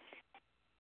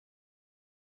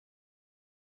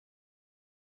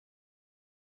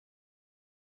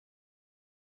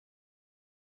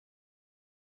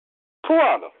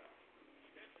 Piranha.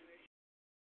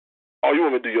 Oh, you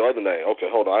want me to do your other name? Okay,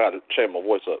 hold on. I got to change my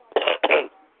voice up.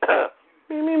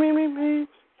 Me.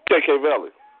 KK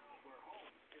Valley.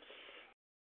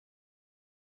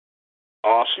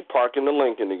 Oh, she parking the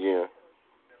Lincoln again.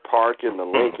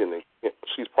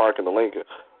 She's parking the Lincoln.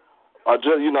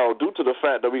 Due to the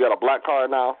fact that we got a black car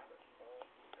now,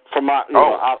 from my,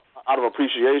 out of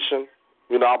appreciation,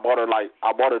 I bought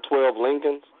her 12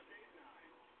 Lincolns,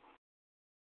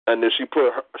 and then she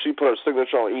put her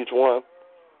signature on each one.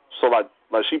 So like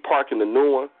she parking the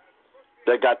new one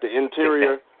that got the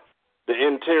interior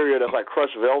that's like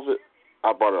crushed velvet.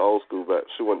 I bought her old school back.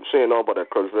 She didn't know about that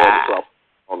crushed velvet, so I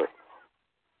put on it.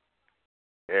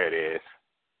 There it is.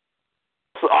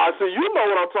 So I said, you know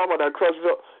what I'm talking about, that crushed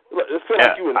velvet. It feels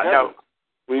like you in heaven know.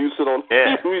 when you sit on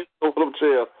them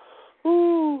chairs.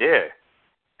 Ooh. Yeah.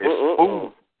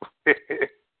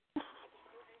 It's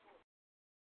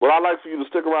Well, I'd like for you to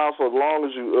stick around for as long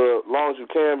as you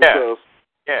can, because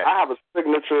I have a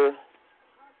signature.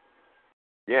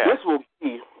 Yeah. This will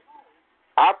be.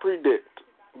 I predict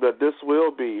that this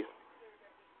will be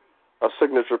a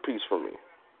signature piece for me.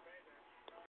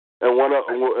 And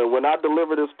when I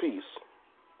deliver this piece,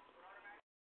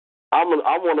 I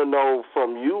want to know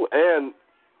from you and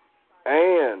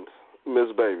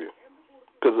Miss Baby,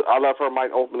 because I left her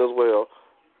mic open as well,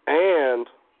 and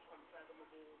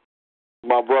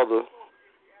my brother,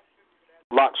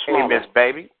 Lock Hey, Miss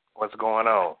Baby, what's going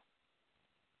on?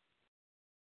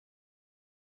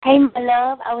 Hey, my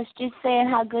love, I was just saying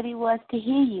how good it was to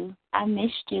hear you. I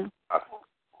missed you.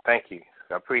 Thank you.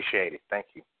 I appreciate it. Thank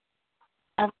you.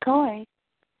 Of course.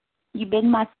 You've been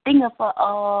my singer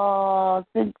for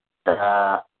since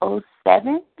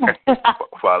 07.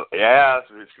 Well, yeah,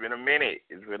 it's been a minute.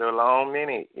 It's been a long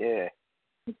minute. Yeah.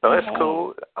 So it's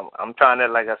cool. I'm trying to,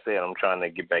 like I said, I'm trying to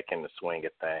get back in the swing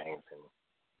of things.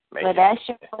 But that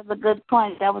sure was a good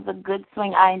point. That was a good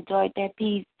swing. I enjoyed that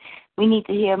piece. We need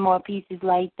to hear more pieces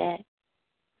like that.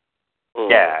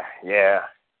 Yeah.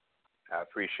 I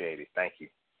appreciate it. Thank you.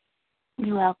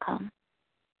 You're welcome.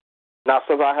 Now,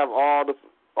 since I have all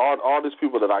these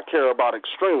people that I care about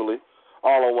extremely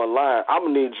all on one line, I'm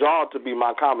going to need y'all to be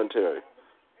my commentary.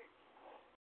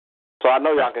 So I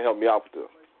know y'all can help me out with this.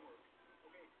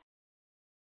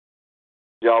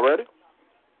 Y'all ready?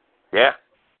 Yeah.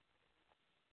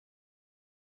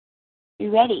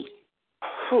 You ready?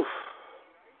 Whew.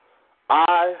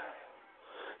 I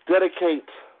dedicate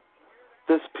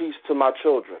this piece to my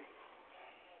children.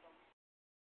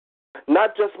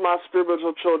 Not just my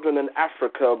spiritual children in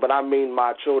Africa, but I mean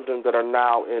my children that are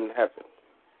now in heaven.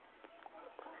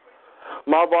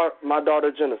 My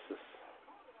daughter Genesis.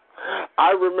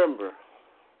 I remember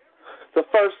the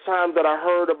first time that I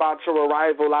heard about your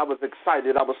arrival, I was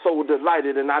excited. I was so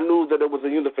delighted, and I knew that it was a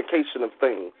unification of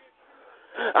things.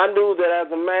 I knew that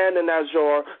as a man and as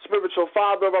your spiritual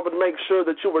father, I would make sure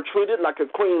that you were treated like a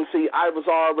queen. See, I was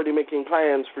already making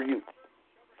plans for you.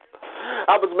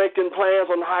 I was making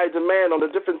plans on high demand, on the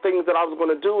different things that I was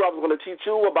going to do. I was going to teach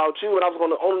you about you, and I was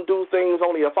going to only do things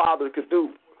only a father could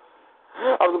do.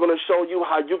 I was going to show you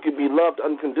how you could be loved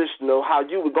unconditional, how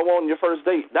you would go on your first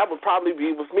date. That would probably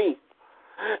be with me.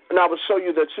 And I would show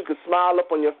you that you could smile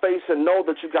up on your face and know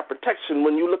that you got protection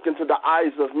when you look into the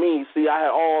eyes of me. See, I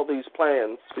had all these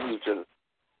plans for you, Jen.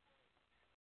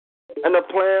 And the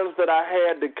plans that I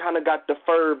had, they kind of got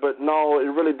deferred, but no, it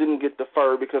really didn't get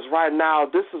deferred, because right now,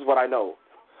 this is what I know.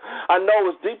 I know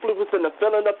it's deeply within the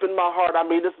feeling up in my heart. I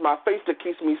mean, it's my faith that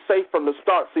keeps me safe from the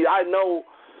start. See, I know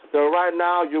that right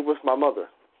now you're with my mother.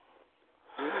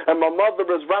 And my mother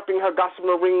is wrapping her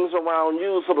gossamer rings around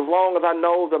you, so as long as I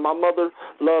know that my mother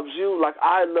loves you like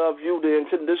I love you, the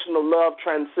unconditional love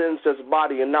transcends just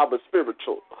body and now but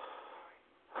spiritual.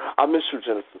 I miss you,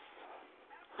 Genesis.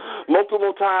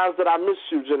 Multiple times that I miss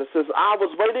you, Genesis. I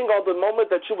was waiting on the moment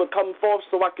that you would come forth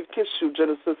so I could kiss you,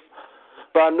 Genesis,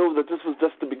 but I knew that this was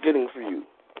just the beginning for you.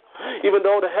 Even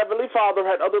though the Heavenly Father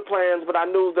had other plans, but I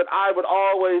knew that I would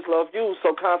always love you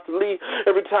so constantly.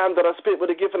 Every time that I spit with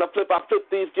a gift and I flip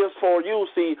these gifts for you.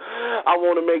 See, I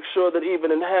want to make sure that even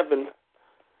in heaven,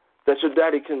 that your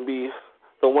daddy can be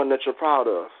the one that you're proud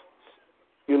of.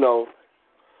 You know,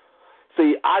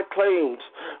 See, I claimed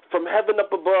from heaven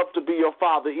up above to be your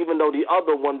father, even though the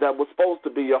other one that was supposed to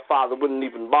be your father wouldn't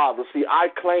even bother. See, I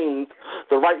claimed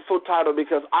the rightful title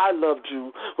because I loved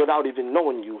you without even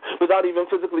knowing you, without even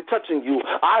physically touching you.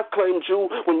 I claimed you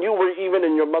when you were even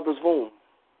in your mother's womb.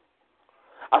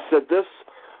 I said, this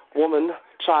woman,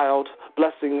 child,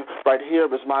 blessing right here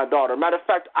is my daughter. Matter of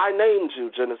fact, I named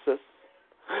you, Genesis,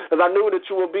 because I knew that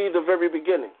you would be the very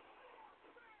beginning.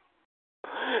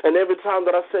 And every time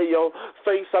that I say your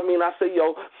face, I say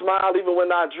your smile, even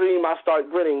when I dream, I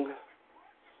start grinning.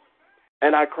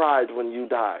 And I cried when you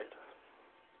died.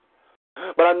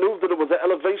 But I knew that it was an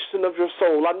elevation of your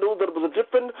soul. I knew that it was a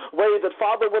different way that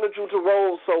Father wanted you to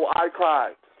roll, so I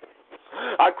cried.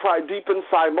 I cried deep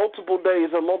inside multiple days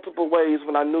and multiple ways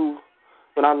when I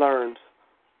learned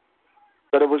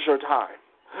that it was your time.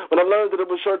 When I learned that it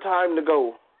was your time to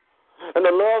go. And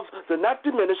the love did not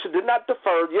diminish, it did not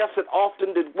defer. Yes, it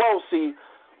often did grow. See,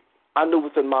 I knew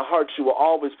within my heart you will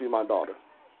always be my daughter.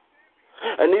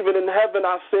 And even in heaven,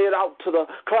 I say it out to the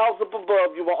clouds up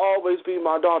above, you will always be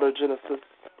my daughter, Genesis,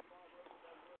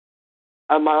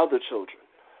 and my other children.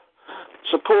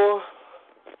 Shakur,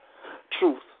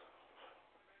 Truth,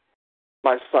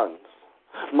 my sons,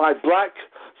 my black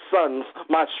sons,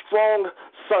 my strong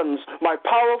sons, my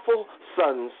powerful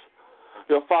sons.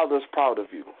 Your father is proud of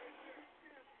you.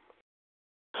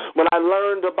 When I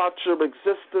learned about your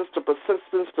existence, the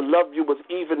persistence to love you was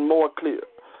even more clear.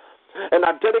 And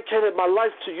I dedicated my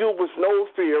life to you with no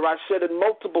fear. I shedded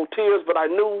multiple tears, but I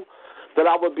knew that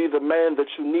I would be the man that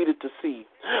you needed to see.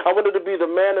 I wanted to be the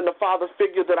man and the father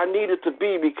figure that I needed to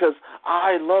be because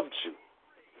I loved you.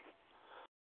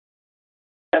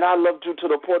 And I loved you to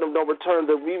the point of no return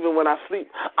that even when I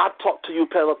sleep, I talk to you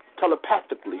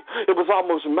telepathically. It was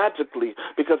almost magically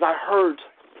because I heard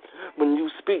when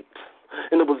you speak.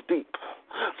 And it was deep,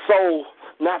 so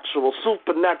natural,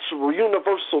 supernatural,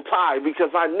 universal tie,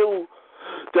 because I knew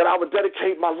that I would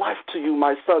dedicate my life to you,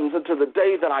 my sons, until the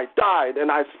day that I died, and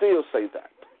I still say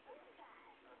that.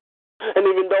 And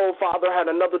even though Father had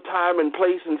another time and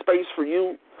place and space for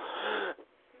you,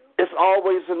 it's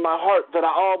always in my heart that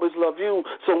I always love you.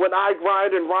 So when I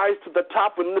grind and rise to the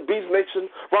top, when the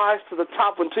BEASTNation rise to the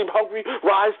top, when Team Hungry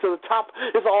rise to the top,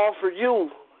 it's all for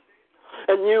you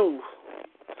and you.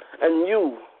 And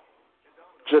you,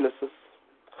 Genesis.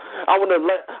 I want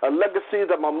a legacy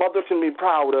that my mother can be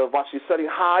proud of while she's sitting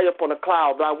high up on a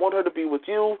cloud. But I want her to be with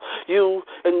you,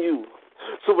 and you.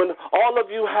 So when all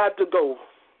of you had to go,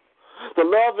 the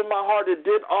love in my heart, it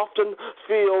did often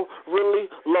feel really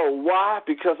low. Why?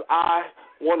 Because I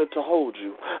wanted to hold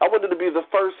you. I wanted to be the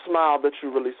first smile that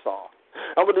you really saw.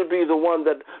 I wanted to be the one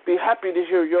that be happy to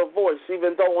hear your voice,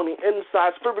 even though on the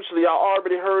inside, spiritually, I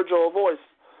already heard your voice.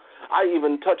 I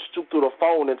even touched you through the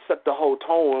phone and set the whole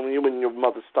tone when you were in your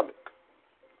mother's stomach.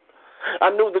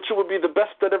 I knew that you would be the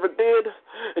best that ever did,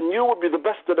 and you would be the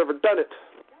best that ever done it.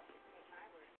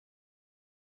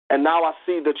 And now I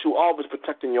see that you always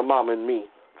protecting your mama and me.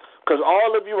 Because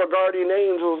all of you are guardian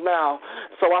angels now.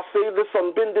 So I say this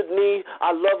on bended knee.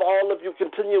 I love all of you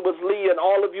continuously, and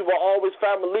all of you are always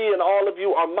family, and all of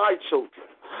you are my children.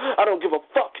 I don't give a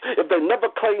fuck if they never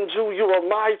claimed you. You are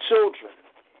my children.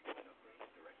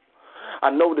 I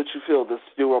know that you feel this.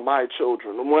 You are my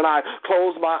children. And when I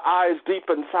close my eyes deep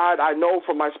inside, I know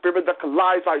from my spirit that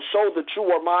collides, I show that you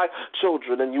are my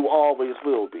children, and you always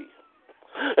will be.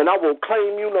 And I will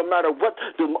claim you no matter what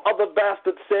the other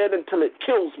bastard said until it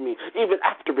kills me, even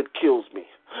after it kills me.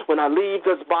 When I leave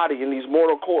this body in these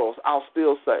mortal coils, I'll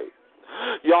still say,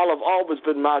 y'all have always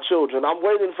been my children. I'm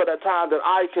waiting for that time that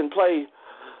I can play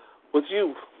with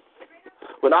you,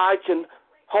 when I can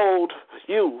hold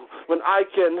you, when I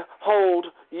can hold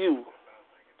you.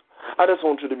 I just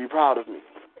want you to be proud of me.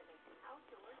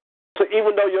 So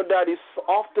even though your daddy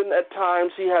often at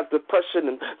times he has depression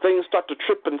and things start to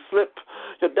trip and slip,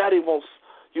 your daddy wants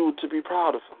you to be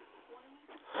proud of him.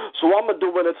 So I'm going to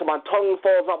do it until my tongue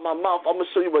falls out my mouth. I'm going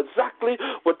to show you exactly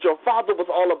what your father was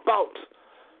all about.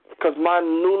 Because my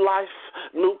new life,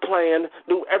 new plan,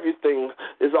 new everything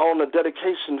is on a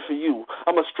dedication for you.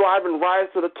 I'm going to strive and rise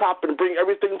to the top and bring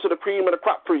everything to the cream of the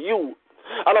crop for you.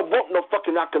 I don't want no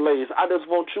fucking accolades. I just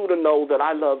want you to know that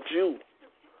I loved you.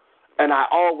 And I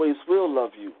always will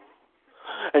love you.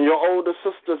 And your older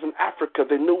sisters in Africa,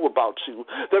 they knew about you.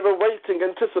 They were waiting,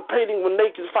 anticipating when they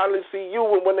could finally see you.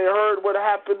 And when they heard what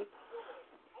happened,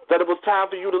 that it was time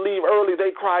for you to leave early,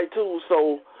 they cried too.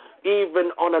 So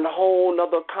even on a whole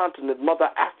other continent, Mother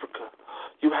Africa,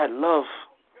 you had love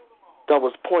that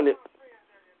was pointed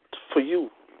for you.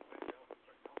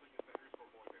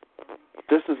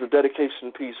 This is a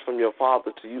dedication piece from your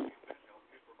father to you.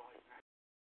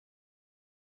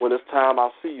 when it's time,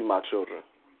 I'll see you, my children.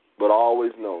 But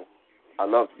always know I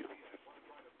love you.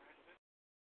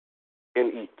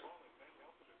 And eat.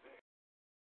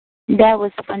 That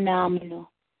was phenomenal.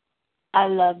 I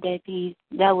love that piece.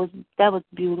 That was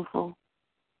beautiful.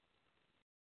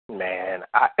 Man,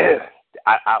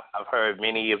 I've heard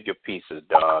many of your pieces,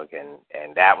 dog,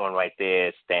 and that one right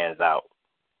there stands out.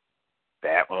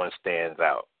 That one stands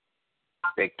out.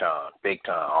 Big time,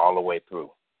 all the way through.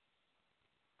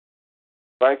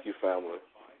 Thank you, family.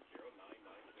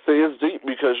 See, it's deep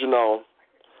because,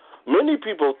 many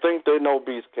people think they know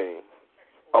Beast King.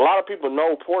 A lot of people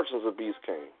know portions of Beast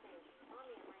King.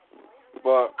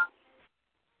 But,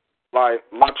 like,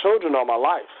 my children are my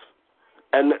life.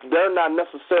 And they're not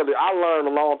necessarily, I learned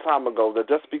a long time ago that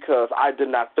just because I did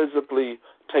not physically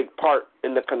take part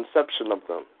in the conception of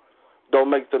them, don't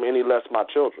make them any less my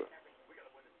children.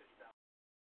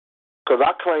 Because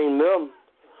I claimed them,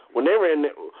 when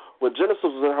Genesis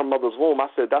was in her mother's womb, I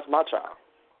said, that's my child.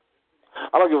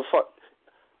 I don't give a fuck.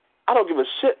 I don't give a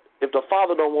shit if the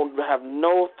father don't want to have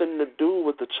nothing to do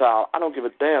with the child. I don't give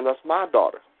a damn. That's my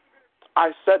daughter.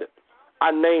 I said it.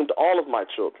 I named all of my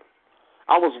children.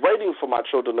 I was waiting for my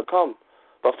children to come,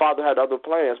 but Father had other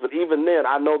plans. But even then,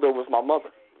 I know they're with my mother.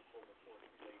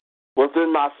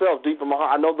 Within myself, deep in my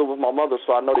heart, I know they're with my mother,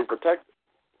 so I know they're protected.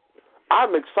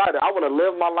 I'm excited. I want to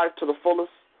live my life to the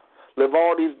fullest, live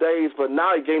all these days, but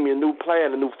now He gave me a new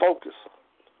plan, a new focus.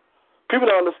 People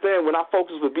don't understand when I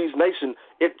focused with BEASTNation,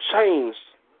 it changed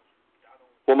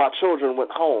when my children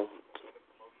went home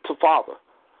to Father.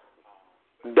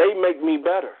 They make me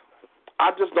better.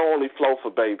 I just don't only flow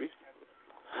for baby.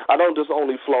 I don't just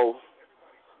only flow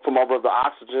for my brother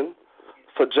Oxygen,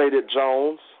 for Jaded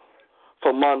Jones,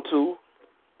 for Montu,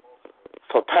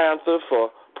 for Panther,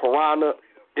 for Piranha.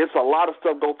 It's a lot of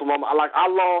stuff go through my mind. Like I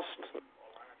lost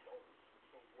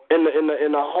in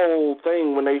the whole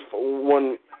thing when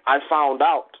I found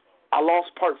out. I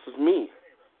lost parts of me,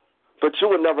 but you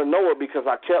would never know it because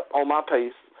I kept on my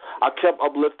pace. I kept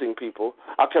uplifting people.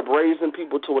 I kept raising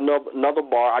people to another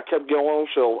bar. I kept going on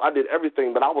show. I did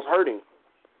everything, but I was hurting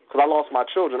because I lost my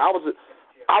children. I was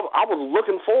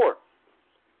looking forward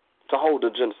to hold the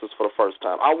Genesis for the first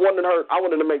time. I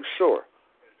wanted to make sure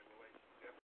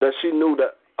that she knew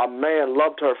that a man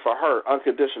loved her for her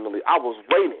unconditionally. I was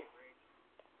waiting.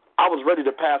 I was ready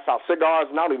to pass out cigars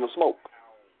and I don't even smoke.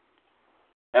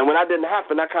 And when that didn't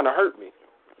happen, that kind of hurt me.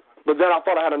 But then I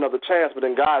thought I had another chance, but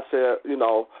then God said,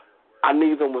 I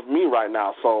need them with me right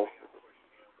now. So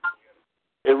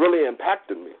it really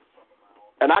impacted me.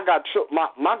 And I got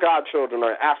my godchildren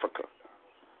are in Africa.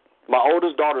 My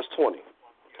oldest daughter's 20.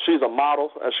 She's a model,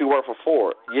 and she worked for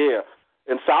Ford. Yeah.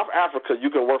 In South Africa, you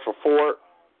can work for Ford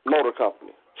Motor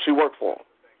Company. She worked for them.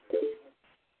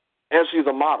 And she's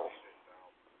a model.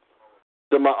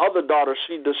 Then my other daughter,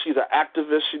 she's an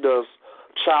activist. She does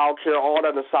child care, all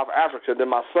that in South Africa. Then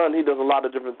my son, he does a lot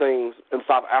of different things in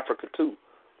South Africa too.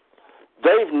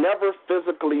 They've never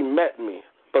physically met me,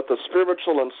 but the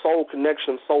spiritual and soul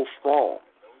connection so strong.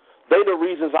 They're the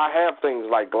reasons I have things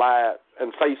like Glad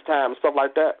and FaceTime and stuff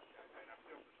like that.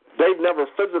 They've never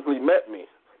physically met me,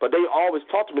 but they always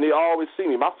talk to me. They always see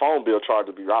me. My phone bill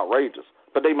charges be outrageous,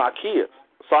 but they my kids,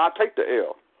 so I take the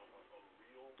L.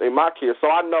 They my kids, so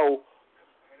I know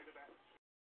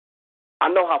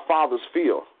how fathers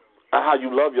feel and how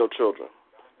you love your children.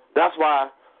 That's why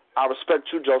I respect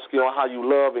you, Joski, on how you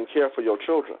love and care for your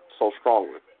children so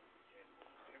strongly.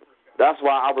 That's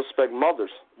why I respect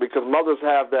mothers, because mothers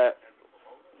have that.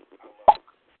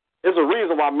 There's a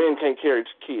reason why men can't carry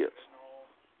kids.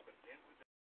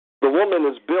 The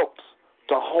woman is built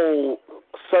to hold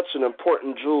such an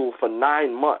important jewel for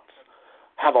 9 months,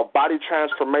 have a body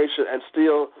transformation, and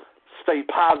still stay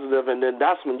positive, and then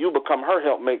that's when you become her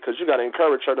helpmate because you got to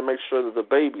encourage her to make sure that the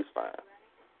baby's fine.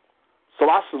 So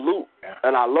I salute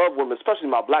and I love women, especially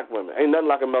my black women. Ain't nothing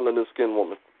like a melanin-skinned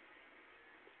woman.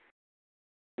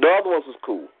 The other ones is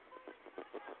cool,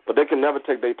 but they can never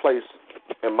take their place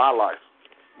in my life.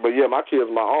 But yeah, my kids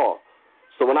my all.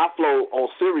 So when I flow on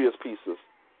serious pieces,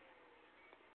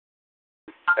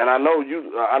 and I know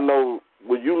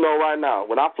what you know right now,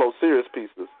 when I flow serious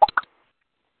pieces,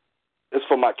 it's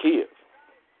for my kids.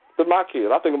 They're my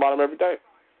kids. I think about them every day.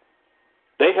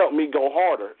 They help me go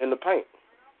harder in the paint.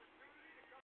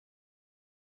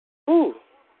 Ooh,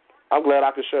 I'm glad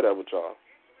I could share that with y'all.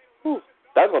 Ooh,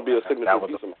 that's going to be a signature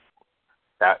piece of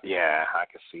mine. Yeah, I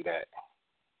can see that.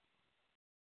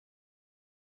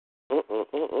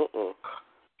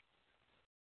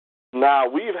 Now,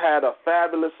 we've had a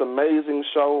fabulous, amazing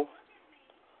show.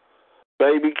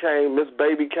 Miss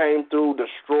Baby came through,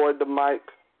 destroyed the mic.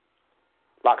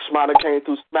 Lakshmana came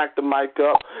through, smacked the mic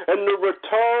up. And the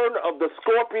return of the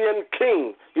Scorpion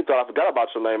King. You thought I forgot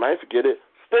about your name. I ain't forget it.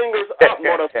 Fingers up,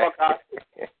 motherfucker.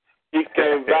 He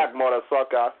came back,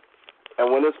 motherfucker.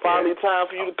 And when it's finally time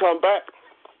for you to come back,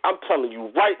 I'm telling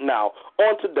you right now,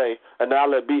 on today, and then I'll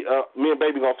let me and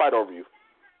Baby gonna fight over you.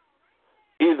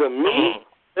 Either me,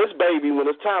 this Baby, when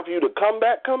it's time for you to come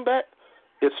back,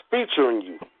 it's featuring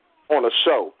you on a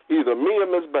show. Either me or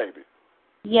Miss Baby.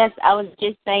 Yes, I was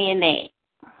just saying that.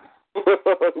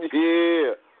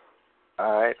 Yeah.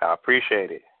 All right, I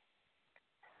appreciate it.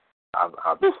 I'm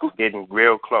getting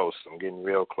real close.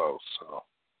 So.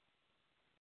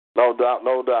 No doubt.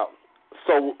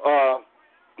 So,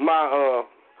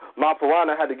 my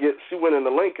piranha she went into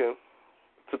Lincoln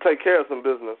to take care of some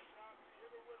business.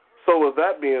 So with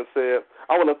that being said,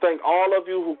 I want to thank all of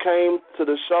you who came to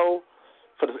the show,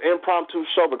 for this impromptu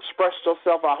show, expressed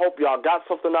yourself. I hope y'all got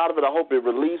something out of it. I hope it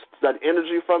released that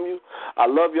energy from you. I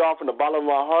love y'all from the bottom of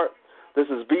my heart. This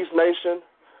is Beast Nation,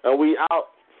 and we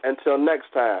out until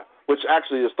next time, which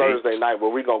actually is Thursday night where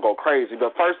we going to go crazy.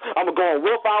 But first, I'm going to go on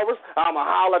wolf hours. I'm going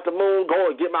to howl at the moon, go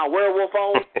and get my werewolf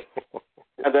on.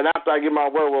 And then after I get my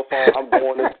werewolf on, I'm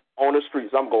going on the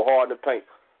streets. I'm going to go hard in the paint.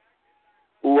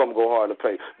 I'm going to go hard in the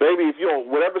paint. Baby, if you on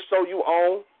whatever show you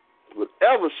own,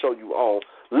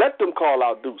 let them call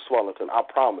out Duke Swellington. I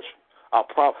promise you. I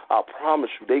promise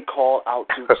you, they call out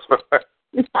Duke Swellington.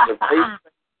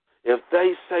 If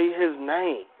they say his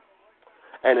name,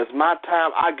 and it's my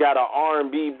time, I got an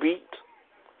R&B beat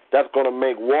that's going to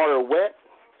make water wet.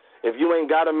 If you ain't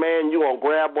got a man, you going to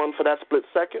grab one for that split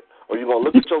second, or you going to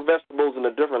look at your vegetables in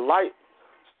a different light.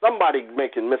 Somebody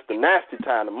making Mr. Nasty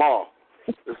Time tomorrow.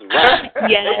 This is right.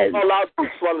 Yes. They call out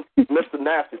Duke Swellington, Mr.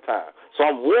 Nasty Time. So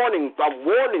I'm warning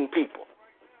people.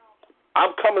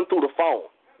 I'm coming through the phone.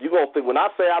 You gonna think when I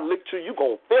say I licked you, you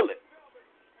gonna feel it.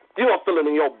 You gonna feel it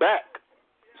in your back.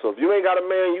 So if you ain't got a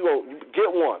man, you gonna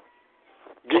get one.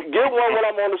 Get one when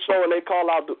I'm on the show and they call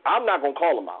out. I'm not gonna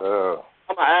call them out.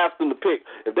 I'm gonna ask them to pick.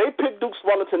 If they pick Duke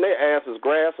Swellington, their ass is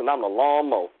grass, and I'm the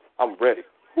lawnmower. I'm ready.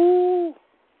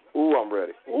 I'm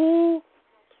ready.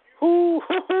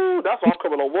 That's why I'm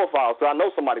coming on Wolf House. So I know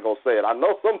somebody gonna say it. I'm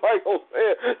about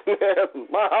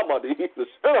to eat the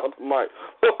shit out the mic.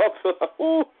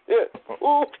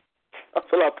 I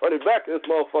feel like putting back in this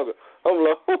motherfucker. I'm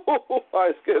like, I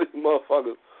ain't scared of these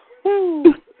motherfuckers.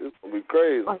 It's gonna be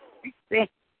crazy. All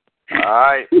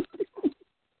right.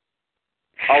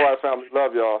 All right, family.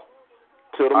 Love y'all.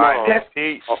 Till tomorrow. All right.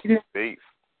 Peace. Peace.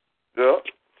 Yeah.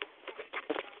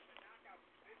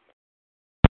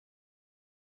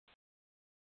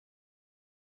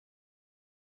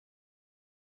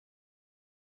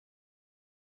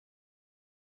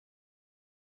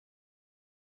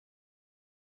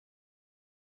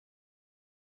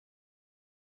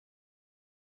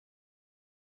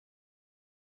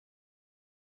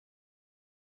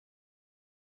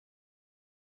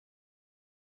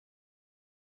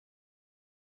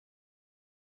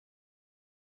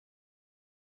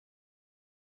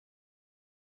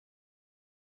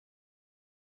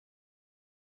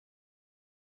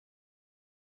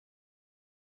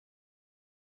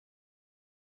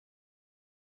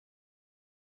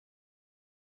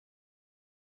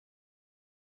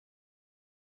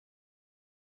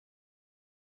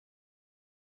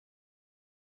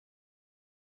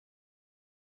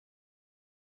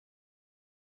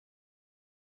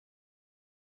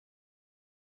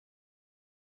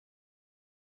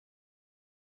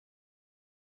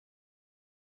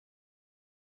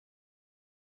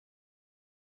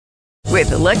 With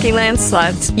the Lucky Land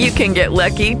Slots, you can get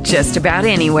lucky just about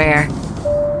anywhere.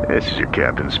 This is your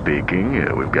captain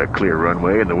speaking. We've got clear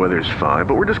runway and the weather's fine,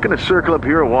 but we're just going to circle up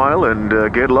here a while and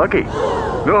get lucky.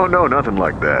 No, nothing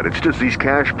like that. It's just these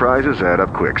cash prizes add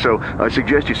up quick. So I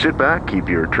suggest you sit back, keep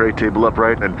your tray table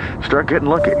upright, and start getting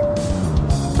lucky.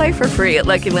 Play for free at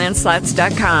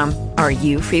LuckyLandSlots.com. Are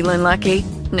you feeling lucky?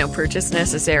 No purchase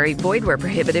necessary. Void where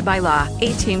prohibited by law.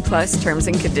 18+ terms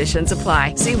and conditions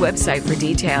apply. See website for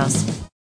details.